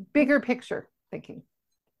bigger picture thinking.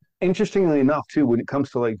 Interestingly enough, too, when it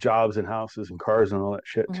comes to like jobs and houses and cars and all that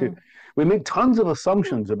shit, too, Hmm. we make tons of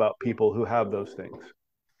assumptions about people who have those things.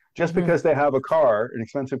 Just Hmm. because they have a car, an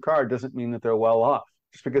expensive car, doesn't mean that they're well off.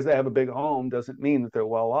 Just because they have a big home doesn't mean that they're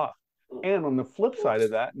well off. And on the flip side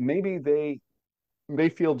of that, maybe they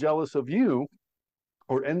feel jealous of you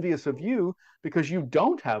or envious of you because you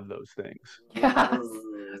don't have those things. Yes,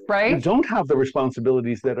 You right? don't have the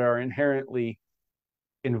responsibilities that are inherently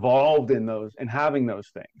involved in those and having those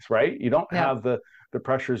things, right? You don't Yeah. have the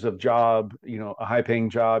pressures of job, a high paying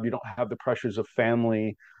job. You don't have the pressures of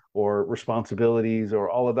family or responsibilities or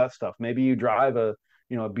all of that stuff. Maybe you drive a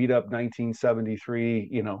beat up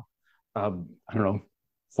 1973, I don't know,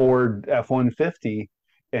 Ford F-150,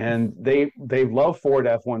 and they love Ford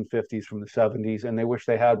F-150s from the 70s, and they wish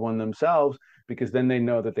they had one themselves because then they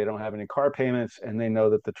know that they don't have any car payments and they know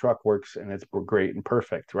that the truck works and it's great and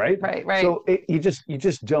perfect, right? Right, right. So you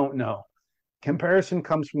just don't know. Comparison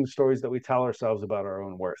comes from the stories that we tell ourselves about our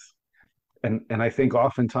own worth, and I think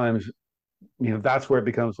oftentimes that's where it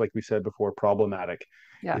becomes, like we said before, problematic.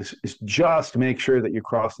 Yeah. Is just make sure that you're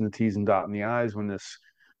crossing the T's and dotting the I's when this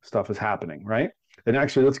stuff is happening, right? And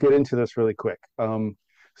actually, let's get into this really quick.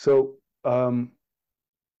 So,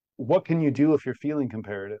 what can you do if you're feeling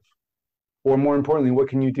comparative? Or more importantly, what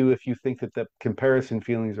can you do if you think that the comparison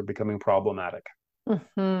feelings are becoming problematic?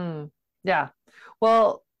 Hmm. Yeah.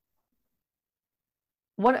 Well,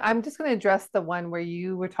 I'm just going to address the one where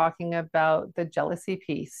you were talking about the jealousy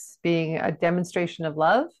piece being a demonstration of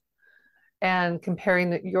love and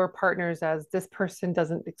comparing your partners as this person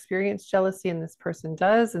doesn't experience jealousy and this person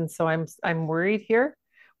does. And so I'm worried here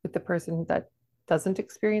with the person that doesn't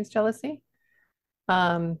experience jealousy.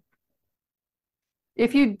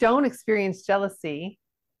 If you don't experience jealousy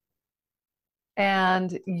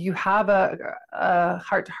and you have a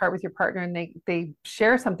heart to heart with your partner and they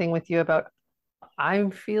share something with you about, I'm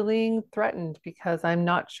feeling threatened because I'm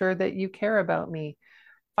not sure that you care about me,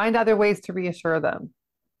 find other ways to reassure them.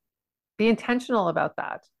 Be intentional about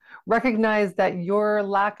that. Recognize that your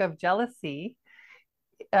lack of jealousy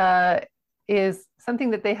is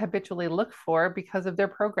something that they habitually look for because of their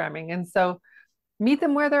programming. And so meet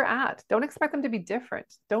them where they're at. Don't expect them to be different.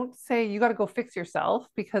 Don't say you got to go fix yourself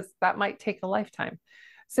because that might take a lifetime.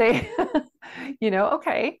 Say,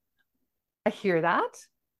 okay, I hear that.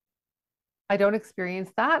 I don't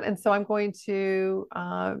experience that. And so I'm going to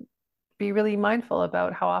be really mindful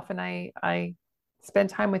about how often I spend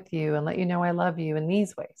time with you and let you know I love you in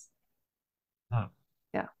these ways. Huh.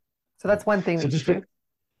 Yeah. So that's one thing. So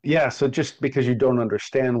just because you don't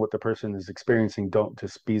understand what the person is experiencing, don't be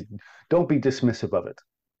dismissive of it.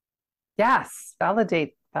 Yes.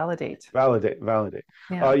 Validate.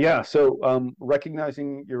 Yeah. So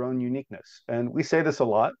recognizing your own uniqueness. And we say this a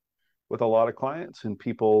lot with a lot of clients, and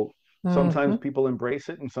sometimes people embrace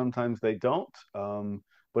it and sometimes they don't.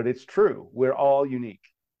 But it's true. We're all unique.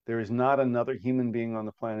 There is not another human being on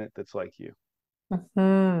the planet that's like you.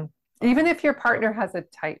 Even if your partner has a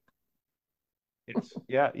type.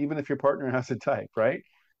 Even if your partner has a type, right?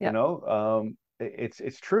 Yeah.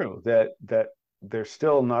 It's true that there's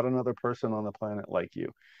still not another person on the planet like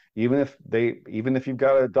you. Even if you've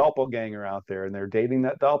got a doppelganger out there and they're dating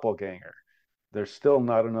that doppelganger, there's still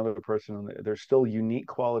not another person. There's still unique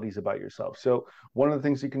qualities about yourself. So one of the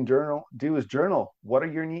things you can do is journal. What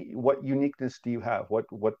uniqueness do you have?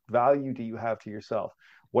 What value do you have to yourself?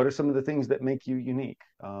 What are some of the things that make you unique?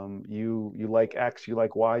 You like X, you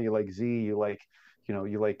like Y, you like Z, you like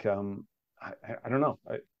I don't know,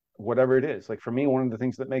 whatever it is. Like for me, one of the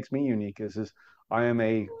things that makes me unique is I am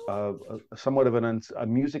a somewhat of a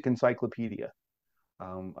music encyclopedia.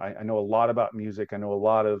 I know a lot about music. I know a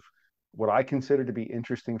lot of what I consider to be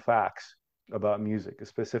interesting facts about music,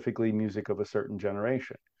 specifically music of a certain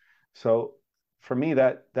generation. So for me,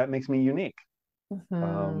 that makes me unique.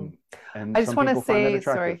 And I just want to say,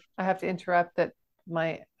 sorry, I have to interrupt that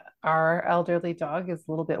our elderly dog is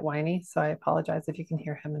a little bit whiny, so I apologize if you can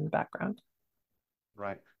hear him in the background.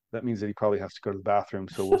 Right. That means that he probably has to go to the bathroom,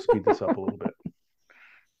 so we'll speed this up a little bit.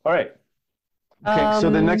 All right. Okay, so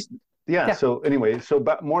the next so anyway,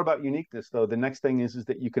 more about uniqueness though. The next thing is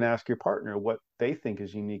that you can ask your partner what they think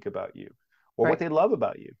is unique about you or what they love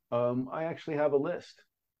about you. I actually have a list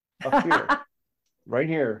up here, right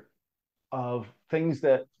here, of things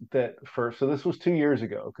so this was 2 years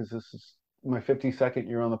ago because this is my 52nd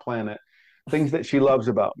year on the planet, things that she loves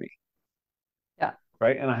about me. Yeah.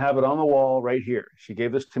 Right. And I have it on the wall right here. She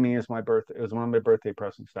gave this to me as my birthday. It was one of my birthday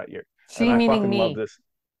presents that year. She and meaning me. Love this.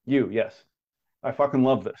 Yes. I fucking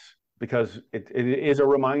love this because it is a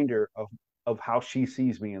reminder of how she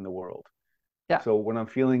sees me in the world. Yeah. So when I'm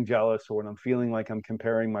feeling jealous or when I'm feeling like I'm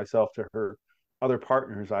comparing myself to her other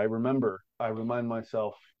partners, I remind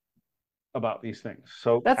myself about these things.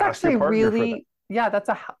 So that's actually really, that's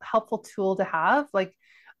a helpful tool to have. Like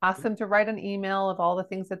ask them to write an email of all the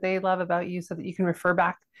things that they love about you so that you can refer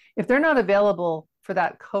back. If they're not available for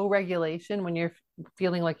that co-regulation when you're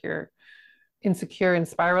feeling like you're insecure and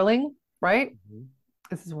spiraling, right?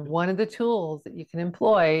 This is one of the tools that you can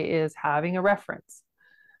employ is having a reference.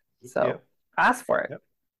 So ask for it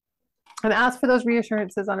and ask for those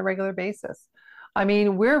reassurances on a regular basis. I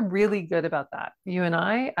mean, we're really good about that. You and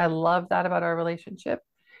I love that about our relationship.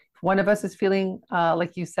 If one of us is feeling,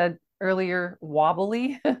 like you said earlier,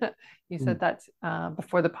 wobbly, you said that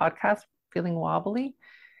before the podcast, feeling wobbly.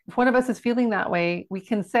 If one of us is feeling that way, we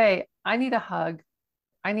can say, I need a hug.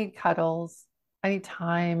 I need cuddles. I need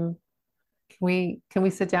time. Can we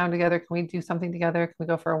sit down together? Can we do something together? Can we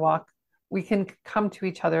go for a walk? We can come to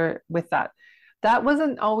each other with that. That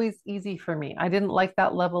wasn't always easy for me. I didn't like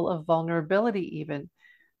that level of vulnerability even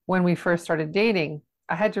when we first started dating.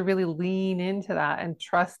 I had to really lean into that and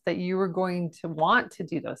trust that you were going to want to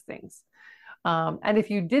do those things. And if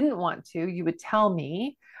you didn't want to, you would tell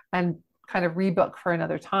me and kind of rebook for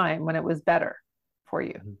another time when it was better for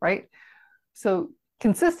you, right? So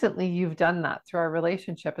consistently, you've done that through our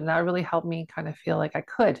relationship, and that really helped me kind of feel like I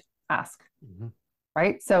could ask,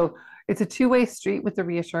 right? So it's a two-way street with the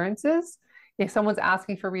reassurances. If someone's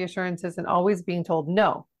asking for reassurances and always being told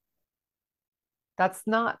no, That's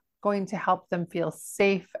not going to help them feel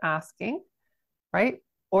safe asking, right?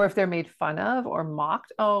 Or if they're made fun of or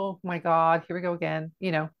mocked, oh my God, here we go again,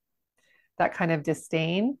 that kind of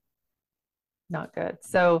disdain, not good.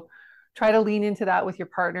 So try to lean into that with your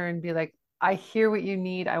partner and be like, I hear what you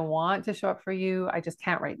need. I want to show up for you. I just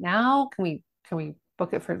can't right now. Can we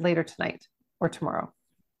book it for later tonight or tomorrow?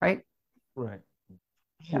 Right? Right.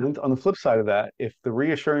 Yeah. And on the flip side of that, if the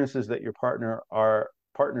reassurances that your partner or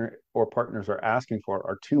partners are asking for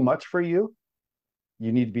are too much for you,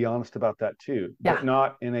 you need to be honest about that too, but Yeah.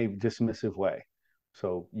 not in a dismissive way.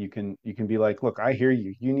 So you can be like, look, I hear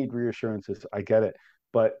you. You need reassurances. I get it.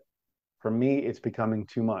 But for me, it's becoming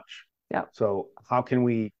too much. Yeah. So how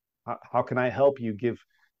can I help you give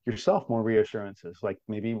yourself more reassurances? Like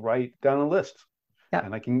maybe write down a list. Yeah.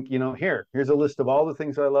 And I can, here's a list of all the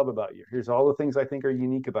things I love about you. Here's all the things I think are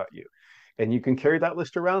unique about you. And you can carry that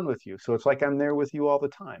list around with you. So it's like I'm there with you all the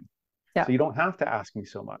time. Yeah. So you don't have to ask me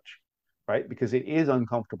so much, right? Because it is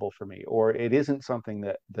uncomfortable for me, or it isn't something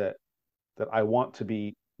that I want to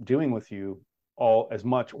be doing with you all as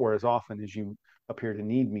much or as often as you appear to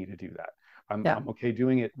need me to do that. Yeah. I'm okay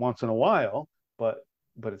doing it once in a while, but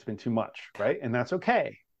it's been too much, right? And that's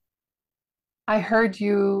okay. I heard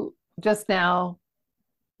you just now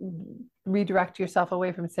redirect yourself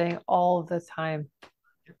away from saying all the time.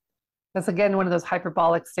 That's again one of those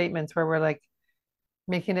hyperbolic statements where we're like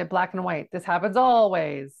making it black and white. This happens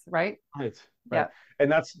always, right? Right. Right. Yeah.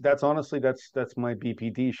 And that's honestly that's my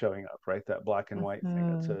BPD showing up, right? That black and white thing.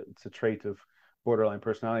 Mm-hmm. It's a trait of borderline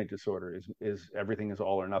personality disorder is everything is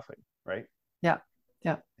all or nothing, right? Yeah.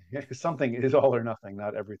 Yeah. Something is all or nothing,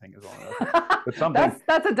 not everything is all or nothing. But something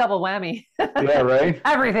That's a double whammy. yeah, right?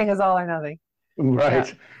 Everything is all or nothing. Right.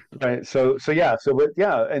 Yeah. Right. So yeah, but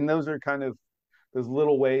yeah, and those are kind of those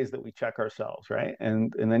little ways that we check ourselves, right?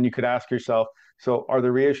 And then you could ask yourself, so are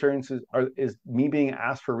the reassurances is me being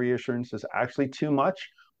asked for reassurances actually too much?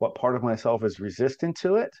 What part of myself is resistant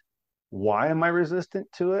to it? Why am I resistant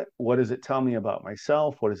to it? What does it tell me about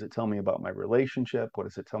myself? What does it tell me about my relationship? What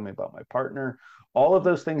does it tell me about my partner? All of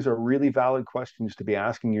those things are really valid questions to be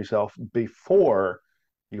asking yourself before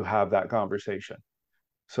you have that conversation.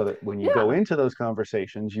 So that when you go Yeah. into those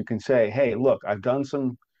conversations, you can say, hey, look, I've done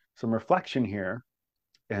some reflection here,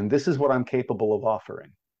 and this is what I'm capable of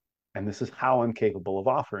offering. And this is how I'm capable of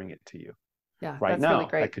offering it to you. Yeah. Right That's really now,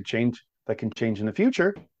 great. that can change in the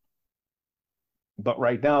future, but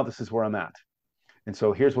right now, this is where I'm at. And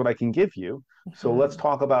so here's what I can give you. So let's Mhm.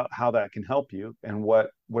 talk about how that can help you and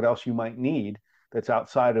what else you might need that's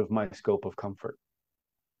outside of my scope of comfort.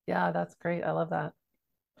 Yeah, that's great. I love that.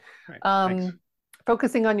 Right. Thanks.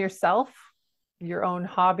 Focusing on yourself, your own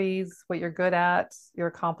hobbies, what you're good at, your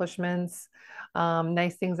accomplishments,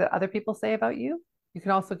 nice things that other people say about you. You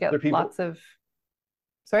can also get Other people, lots of,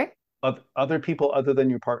 sorry? other people other than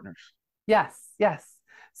your partners. Yes, yes.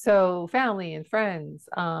 So family and friends,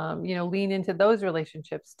 lean into those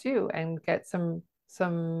relationships too and get some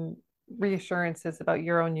reassurances about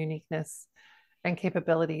your own uniqueness and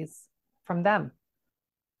capabilities from them.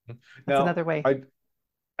 That's Now, another way.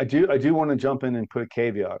 I do want to jump in and put a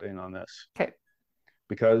caveat in on this Okay.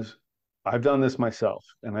 because I've done this myself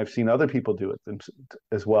and I've seen other people do it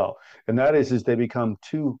as well. And that is they become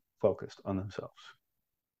too focused on themselves.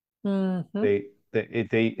 Hmm. They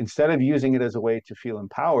instead of using it as a way to feel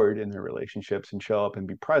empowered in their relationships and show up and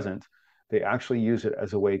be present, they actually use it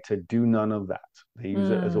as a way to do none of that. They use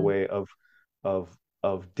it as a Mm, way of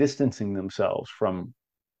of distancing themselves from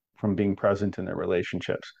being present in their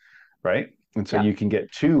relationships, right? And so yeah, you can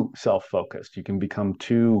get too self-focused. You can become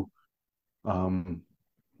too um,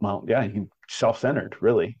 well, yeah, you self-centered,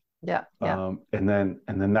 really. yeah, yeah. And then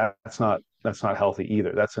that's not healthy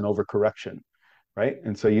either. That's an overcorrection, right?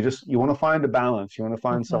 And so you want to find a balance. You want to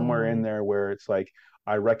find somewhere in Hmm. there where it's like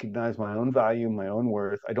I recognize my own value, my own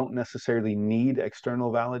worth. I don't necessarily need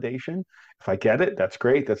external validation. If I get it, that's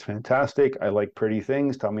great. That's fantastic. I like pretty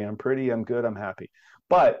things. Tell me I'm pretty. I'm good. I'm happy.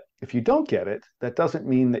 But if you don't get it, that doesn't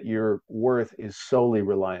mean that your worth is solely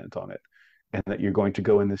reliant on it, and that you're going to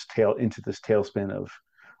go into this tailspin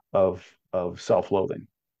of self-loathing.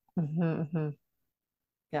 Hmm. Hmm.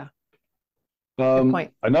 Yeah, good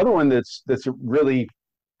point. Another one that's really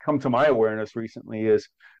come to my awareness recently is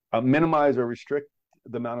minimize or restrict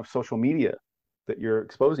the amount of social media that you're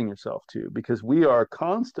exposing yourself to, because we are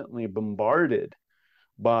constantly bombarded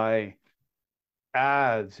by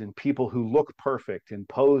ads and people who look perfect and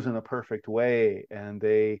pose in a perfect way, and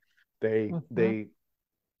they Hmm. they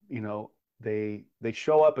you know they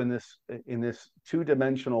show up in this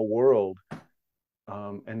two-dimensional world,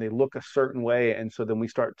 and they look a certain way, and so then we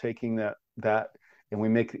start taking that and we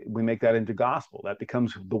make that into gospel. That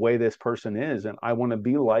becomes the way this person is, and I want to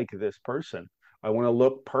be like this person. I want to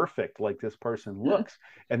look perfect like this person looks.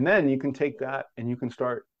 And then you can take that and you can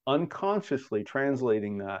start unconsciously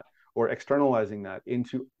translating that or externalizing that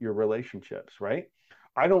into your relationships, right?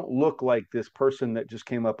 I don't look like this person that just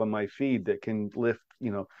came up on my feed that can lift,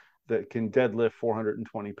 that can deadlift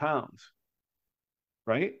 420 pounds,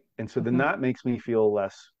 right? And so then that makes me feel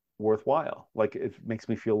less worthwhile. Like it makes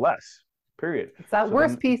me feel less, period. It's that So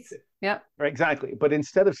worst then, piece. Yeah. right, exactly. But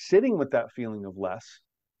instead of sitting with that feeling of less,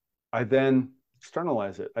 I then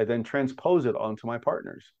externalize it. I then transpose it onto my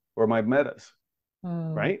partners or my metas,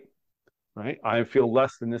 Mm. right? Right. I feel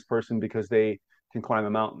less than this person because they can climb a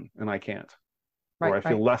mountain and I can't. Or Right, I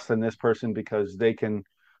feel right. less than this person because they can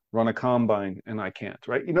run a combine and I can't,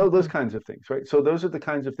 right? Those kinds of things, right? So those are the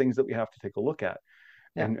kinds of things that we have to take a look at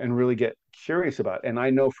Yeah. and really get curious about. And I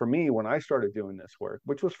know for me, when I started doing this work,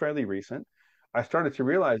 which was fairly recent, I started to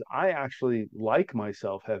realize I actually like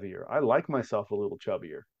myself heavier. I like myself a little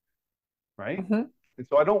chubbier, right? Hmm. And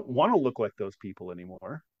so I don't want to look like those people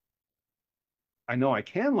anymore. I know I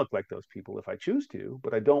can look like those people if I choose to,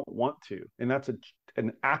 but I don't want to. And that's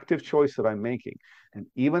an active choice that I'm making. And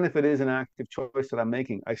even if it is an active choice that I'm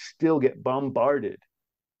making, I still get bombarded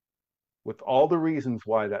with all the reasons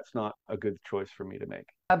why that's not a good choice for me to make.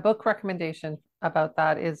 A book recommendation about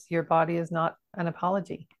that is Your Body is Not an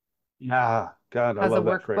Apology. Yeah, God, I Has a love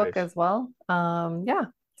that workbook phrase. as well. Yeah.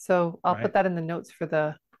 So I'll Right, put that in the notes for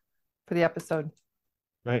the episode.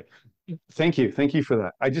 right. Thank you for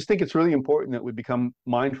that. I just think it's really important that we become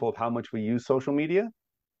mindful of how much we use social media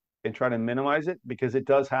and try to minimize it because it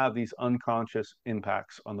does have these unconscious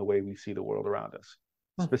impacts on the way we see the world around us.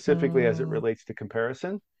 Specifically as it Mhm. relates to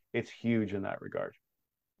comparison, it's huge in that regard.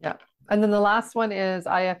 Yeah. And then the last one is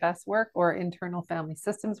IFS work, or internal family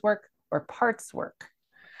systems work, or parts work.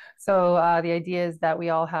 So the idea is that we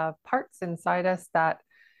all have parts inside us that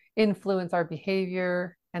influence our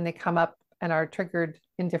behavior, and they come up and are triggered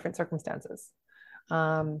in different circumstances.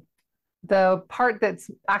 Um, the part that's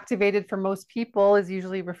activated for most people is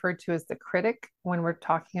usually referred to as the critic when we're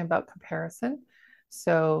talking about comparison.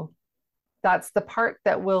 So that's the part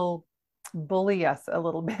that will bully us a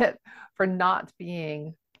little bit for not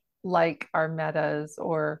being like our metas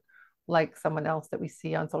or like someone else that we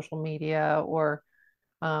see on social media,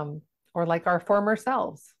 um, or like our former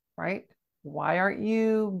selves, right? Why aren't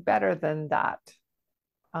you better than that?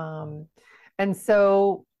 Um, and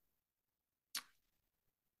so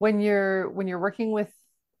when you're working with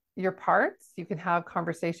your parts, you can have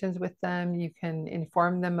conversations with them. You can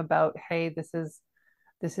inform them about, hey, this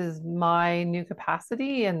is my new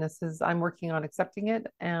capacity, and I'm working on accepting it.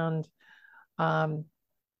 And um,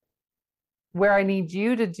 where I need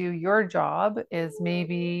you to do your job is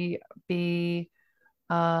maybe be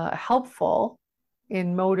helpful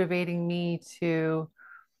in motivating me to,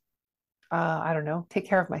 I don't know, take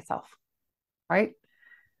care of myself, right?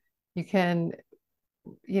 You can,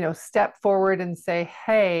 step forward and say,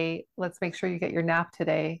 hey, let's make sure you get your nap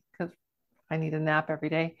today because I need a nap every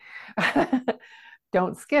day.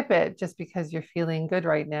 Don't skip it just because you're feeling good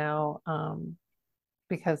right now,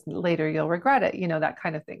 because later you'll regret it, that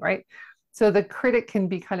kind of thing, right? So the critic can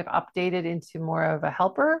be kind of updated into more of a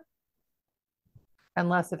helper and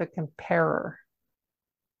less of a comparer.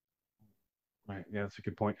 Right. Yeah, that's a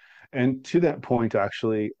good point. And to that point,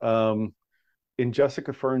 actually, in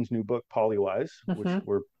Jessica Fern's new book, Polywise, which Mm-hmm.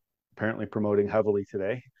 we're apparently promoting heavily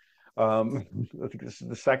today, I think this is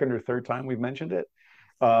the second or third time we've mentioned it.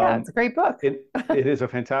 Yeah, it's Um, a great book. it is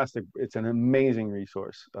it's an amazing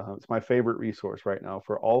resource. It's my favorite resource right now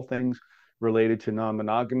for all things related to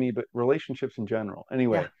non-monogamy, but relationships in general. Yeah.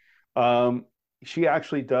 Anyway, she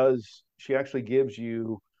she actually gives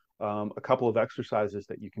you a couple of exercises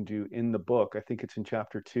that you can do in the book. I think it's in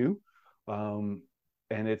chapter 2. Um,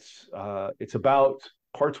 and it's about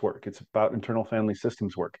parts work. It's about internal family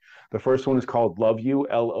systems work. The first one is called Love You,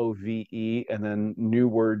 LOVE, and then new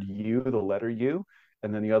word U, the letter U,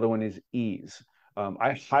 and then the other one is ease.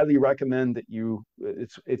 I highly recommend that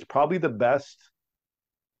it's probably the best,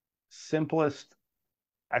 simplest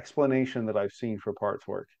explanation that I've seen for parts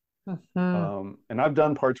work. Mm-hmm. And I've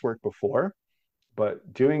done parts work before,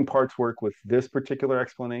 but doing parts work with this particular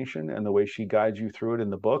explanation and the way she guides you through it in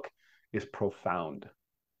the book is profound.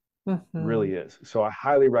 Mm-hmm. Really is. So I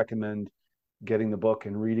highly recommend getting the book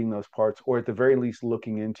and reading those parts, or at the very least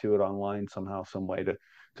looking into it online somehow, some way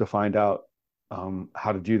to find out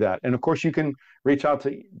how to do that. And of course, you can reach out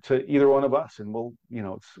to either one of us, and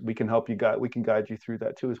we can help you guide. We can guide you through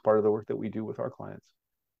that too as part of the work that we do with our clients.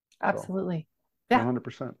 So Absolutely. Yeah.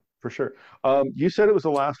 100% for sure. You said it was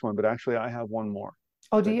the last one, but actually, I have one more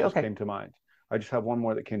Oh, do that you? just Okay. came to mind. I just have one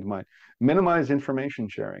more that came to mind. Minimize information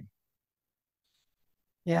sharing.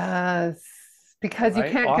 Yes. Because you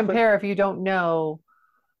Right? can't Often, compare if you don't know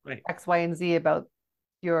right. X, Y, and Z about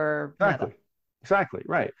your meta. Exactly. Exactly.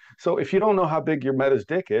 Right. So if you don't know how big your meta's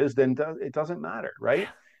dick is, then it doesn't matter, right?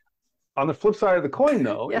 On the flip side of the coin,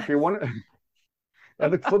 though, Yeah. if you're one on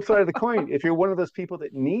the flip side of the coin, if you're one of those people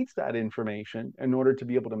that needs that information in order to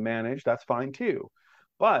be able to manage, that's fine too.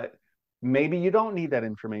 But maybe you don't need that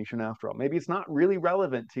information after all. Maybe it's not really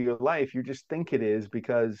relevant to your life. You just think it is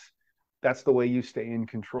because that's the way you stay in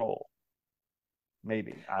control.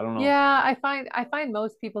 Maybe. I don't know. Yeah, I find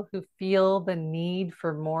most people who feel the need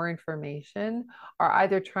for more information are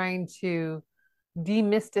either trying to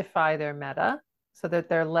demystify their meta so that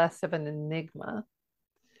they're less of an enigma,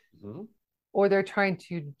 Mhm. or they're trying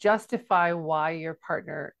to justify why your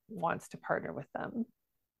partner wants to partner with them,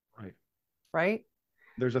 Right. right?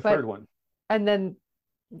 There's a third But one. and then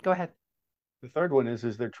go ahead. The third one is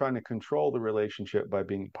they're trying to control the relationship by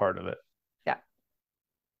being part of it. Yeah.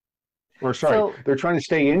 Or sorry, So they're trying to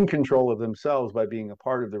stay in control of themselves by being a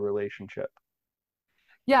part of the relationship.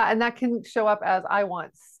 yeah, and that can show up as I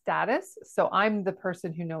want status. So I'm the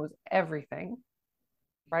person who knows everything,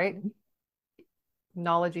 right? Mhm.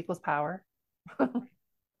 Knowledge equals power.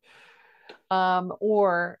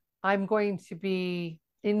 Or I'm going to be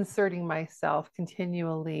inserting myself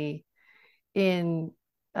continually in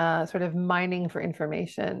sort of mining for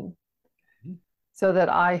information Mhm. so that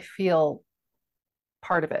I feel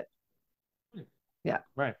part of it. Yeah.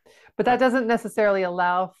 Right. But that doesn't necessarily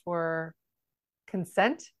allow for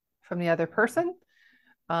consent from the other person.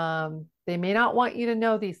 They may not want you to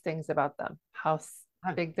know these things about them, how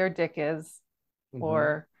Right. big their dick is, Mhm.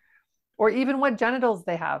 or even what genitals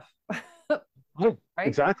they have, Right. right?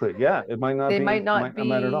 Exactly. Yeah. They might not might not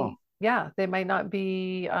matter at all. be, yeah, they might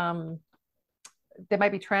be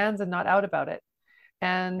trans and not out about it.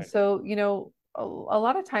 And Right. so, a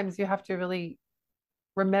lot of times you have to really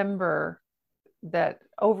remember that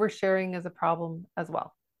oversharing is a problem as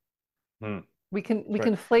well. Hmm. We That's right.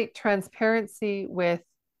 conflate transparency with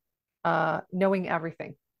knowing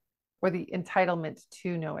everything, or the entitlement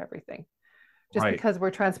to know everything. Just Right. because we're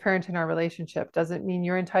transparent in our relationship doesn't mean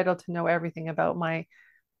you're entitled to know everything about my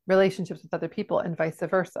relationships with other people, and vice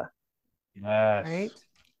versa, Yes. right?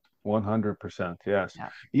 100%. Yes. Yeah.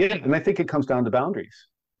 Yeah. And I think it comes down to boundaries.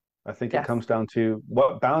 I think it Yes. comes down to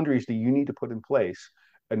what boundaries do you need to put in place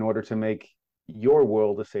in order to make your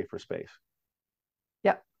world a safer space?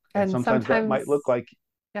 Yep. And And sometimes that might sometimes, look like,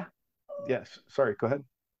 yeah, yes, sorry, go ahead.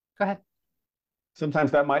 go ahead.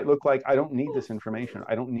 Sometimes that might look like, I don't need this information.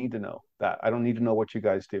 I don't need to know that. I don't need to know what you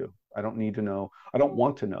guys do. I don't need to know. I don't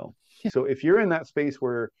want to know. So if you're in that space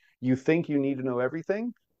where you think you need to know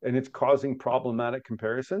everything and it's causing problematic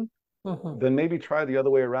comparison, Mhm. then maybe try the other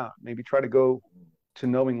way around. Maybe try to go to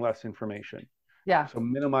knowing less information. Yeah. So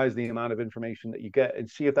minimize the amount of information that you get and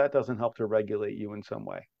see if that doesn't help to regulate you in some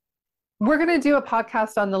way. We're going to do a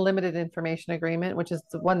podcast on the limited information agreement, which is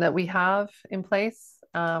the one that we have in place,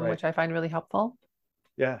 Right. which I find really helpful.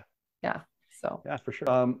 Yeah. Yeah. So, Yeah, for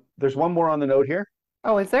sure. There's one more on the note here.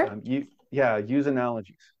 oh, is there? Use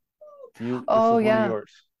analogies. This Oh, is one of yeah.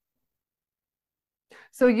 yours.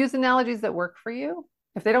 So use analogies that work for you.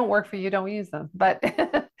 If they don't work for you, don't use them. But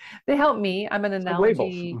they help me. I'm an It's like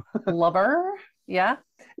labels. analogy lover. Yeah,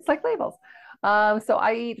 it's like labels. So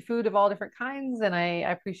I eat food of all different kinds, and I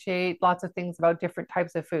appreciate lots of things about different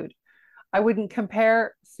types of food. I wouldn't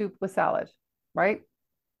compare soup with salad, right?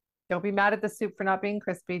 Don't be mad at the soup for not being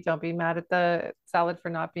crispy. Don't be mad at the salad for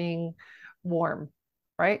not being warm,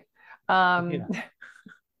 right? Um, Yeah.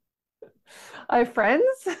 I have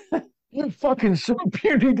friends. You fucking soup,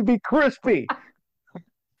 you need to be crispy.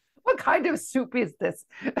 What kind of soup is this?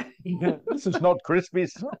 This is not crispy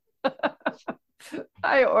soup.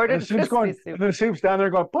 I And the ordered soup's crispy going, soup. and the soup's down there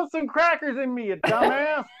going, put some crackers in me, you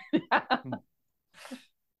dumbass. Yeah.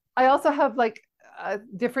 I also have like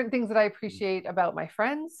different things that I appreciate about my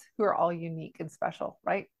friends who are all unique and special,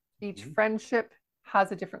 right? Each Mhm. friendship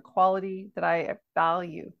has a different quality that I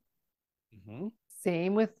value. Mhm.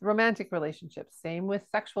 Same with romantic relationships, same with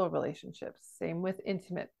sexual relationships, same with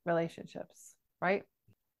intimate relationships, right?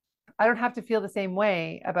 I don't have to feel the same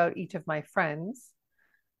way about each of my friends,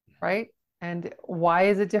 right? And why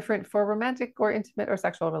is it different for romantic or intimate or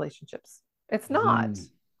sexual relationships? It's not. Mm.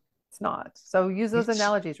 It's not. So use those That's,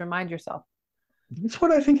 analogies, remind yourself. that's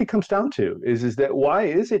what I think it comes down to is that why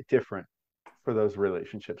is it different for those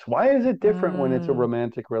relationships? Why is it different when it's a Mm,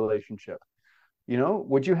 romantic relationship?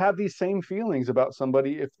 Would you have these same feelings about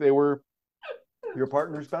somebody if they were your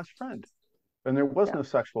partner's best friend? And there was no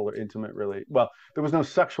sexual or intimate well, there was no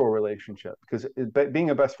sexual relationship because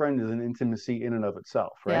being a best friend is an intimacy in and of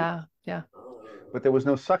itself, right? Yeah, yeah. But there was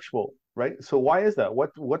no sexual, right? So why is that?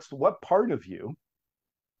 What part of you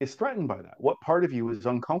is threatened by that? What part of you is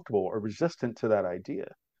uncomfortable or resistant to that idea?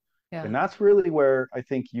 Yeah. And that's really where I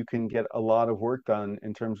think you can get a lot of work done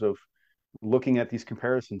in terms of looking at these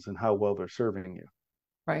comparisons and how well they're serving you.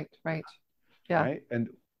 Right, right. Yeah. Right. And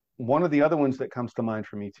one of the other ones that comes to mind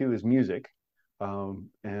for me too is music.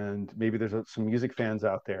 And maybe there's some music fans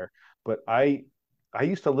out there, but I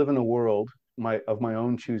used to live in a world of my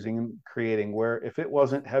own choosing and creating where if it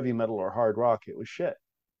wasn't heavy metal or hard rock, it was shit.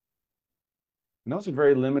 And that was a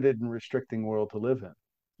very limited and restricting world to live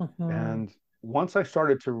in. Mm-hmm. And once I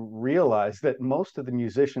started to realize that most of the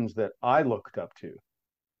musicians that I looked up to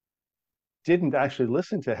didn't actually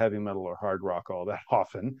listen to heavy metal or hard rock all that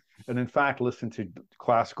often, and in fact listened to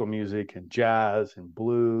classical music and jazz and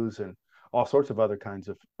blues and all sorts of other kinds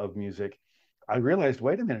of music, I realized,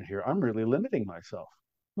 wait a minute here, I'm really limiting myself.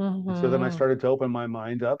 Mm-hmm. And so then I started to open my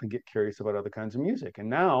mind up and get curious about other kinds of music. And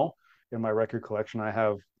now in my record collection, I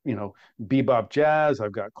have, bebop jazz,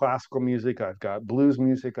 I've got classical music, I've got blues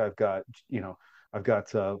music, I've got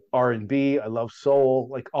R&B, I love soul,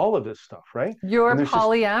 like all of this stuff, right? You're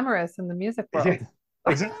polyamorous in the music world.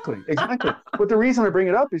 Exactly. But the reason I bring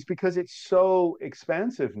it up is because it's so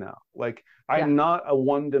expansive now. Like I'm not a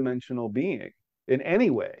one-dimensional being in any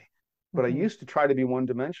way, but I used to try to be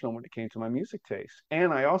one-dimensional when it came to my music taste.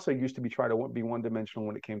 And I also used to try to be one-dimensional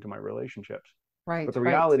when it came to my relationships. Right. But the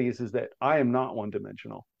reality is that I am not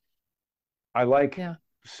one-dimensional. I like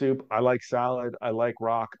soup, I like salad, I like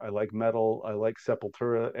rock, I like metal, I like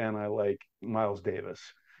Sepultura, and I like Miles Davis.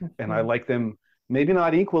 And I like them maybe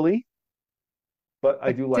not equally, but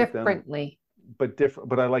I do like them differently.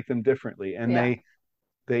 But I like them differently, and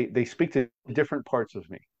they speak to different parts of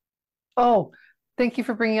me. Oh, thank you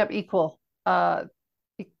for bringing up equal.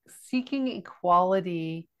 Seeking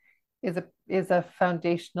equality is a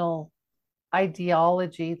foundational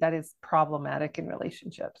ideology that is problematic in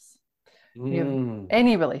relationships.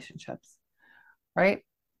 Any relationships, right?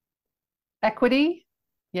 Equity,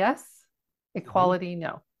 yes. Equality,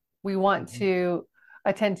 no. We want to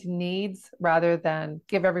attend to needs rather than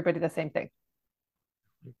give everybody the same thing,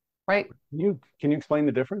 right? Can you explain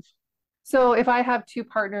the difference? So if I have two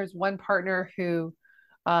partners, one partner who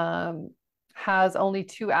has only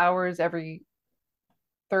 2 hours every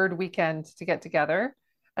third weekend to get together,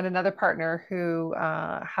 and another partner who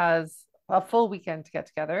has a full weekend to get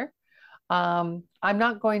together, I'm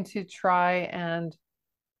not going to try and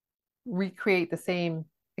recreate the same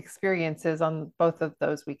experiences on both of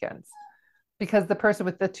those weekends, because the person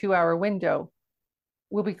with the 2-hour window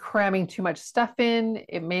will be cramming too much stuff in.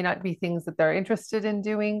 It may not be things that they're interested in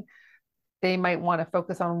doing. They might want to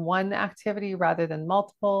focus on one activity rather than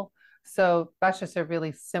multiple. So that's just a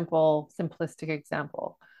really simplistic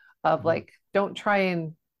example of like, don't try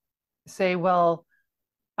and say, well,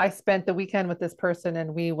 I spent the weekend with this person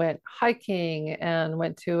and we went hiking and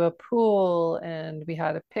went to a pool and we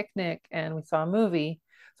had a picnic and we saw a movie.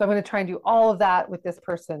 So I'm going to try and do all of that with this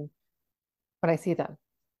person when I see them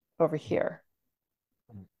over here.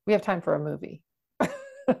 We have time for a movie.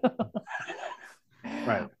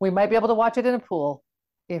 Right. We might be able to watch it in a pool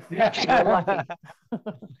if we're lucky.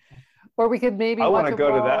 Or we could maybe watch it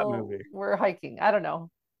go to that movie. We're hiking. I don't know.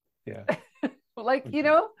 Yeah.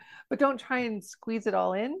 But don't try and squeeze it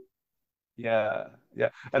all in. Yeah.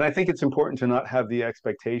 And I think it's important to not have the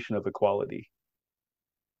expectation of equality.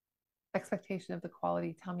 Expectation of the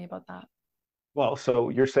quality. Tell me about that. Well, so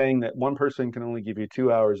you're saying that one person can only give you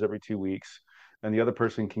 2 hours every 2 weeks, and the other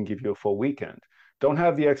person can give you a full weekend. Don't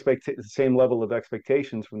have the same level of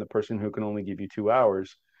expectations from the person who can only give you 2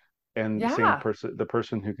 hours, and the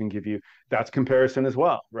person who can give you. That's comparison as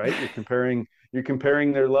well, right? You're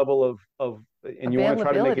comparing their level of, and you want to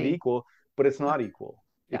try to make it equal, but it's not equal.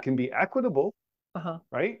 It can be equitable.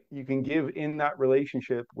 Right? You can give in that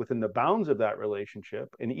relationship within the bounds of that relationship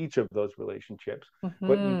in each of those relationships,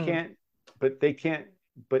 but you can't. But they can't.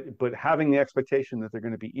 But having the expectation that they're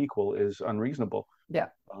going to be equal is unreasonable. Yeah.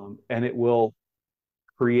 And it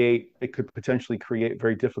could potentially create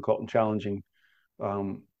very difficult and challenging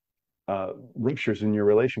ruptures in your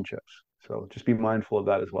relationships. So just be mindful of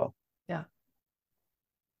that as well. Yeah.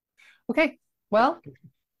 Okay. Well,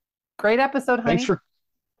 great episode, honey.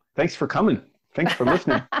 Thanks for coming. Thanks for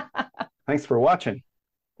listening. Thanks for watching.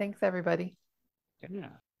 Thanks, everybody. Yeah.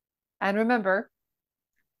 And remember,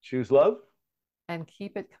 choose love and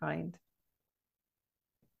keep it kind.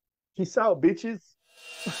 Peace out, bitches.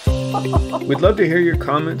 We'd love to hear your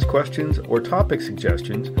comments, questions, or topic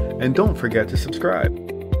suggestions, and don't forget to subscribe.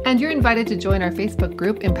 And you're invited to join our Facebook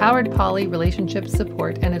group, Empowered Poly Relationship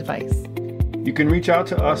Support and Advice. You can reach out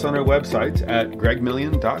to us on our websites at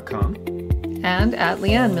gregmillion.com and at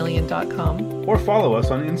leannemillion.com. or follow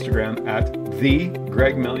us on Instagram at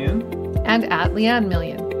 @thegregmillion and at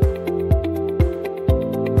leannemillion.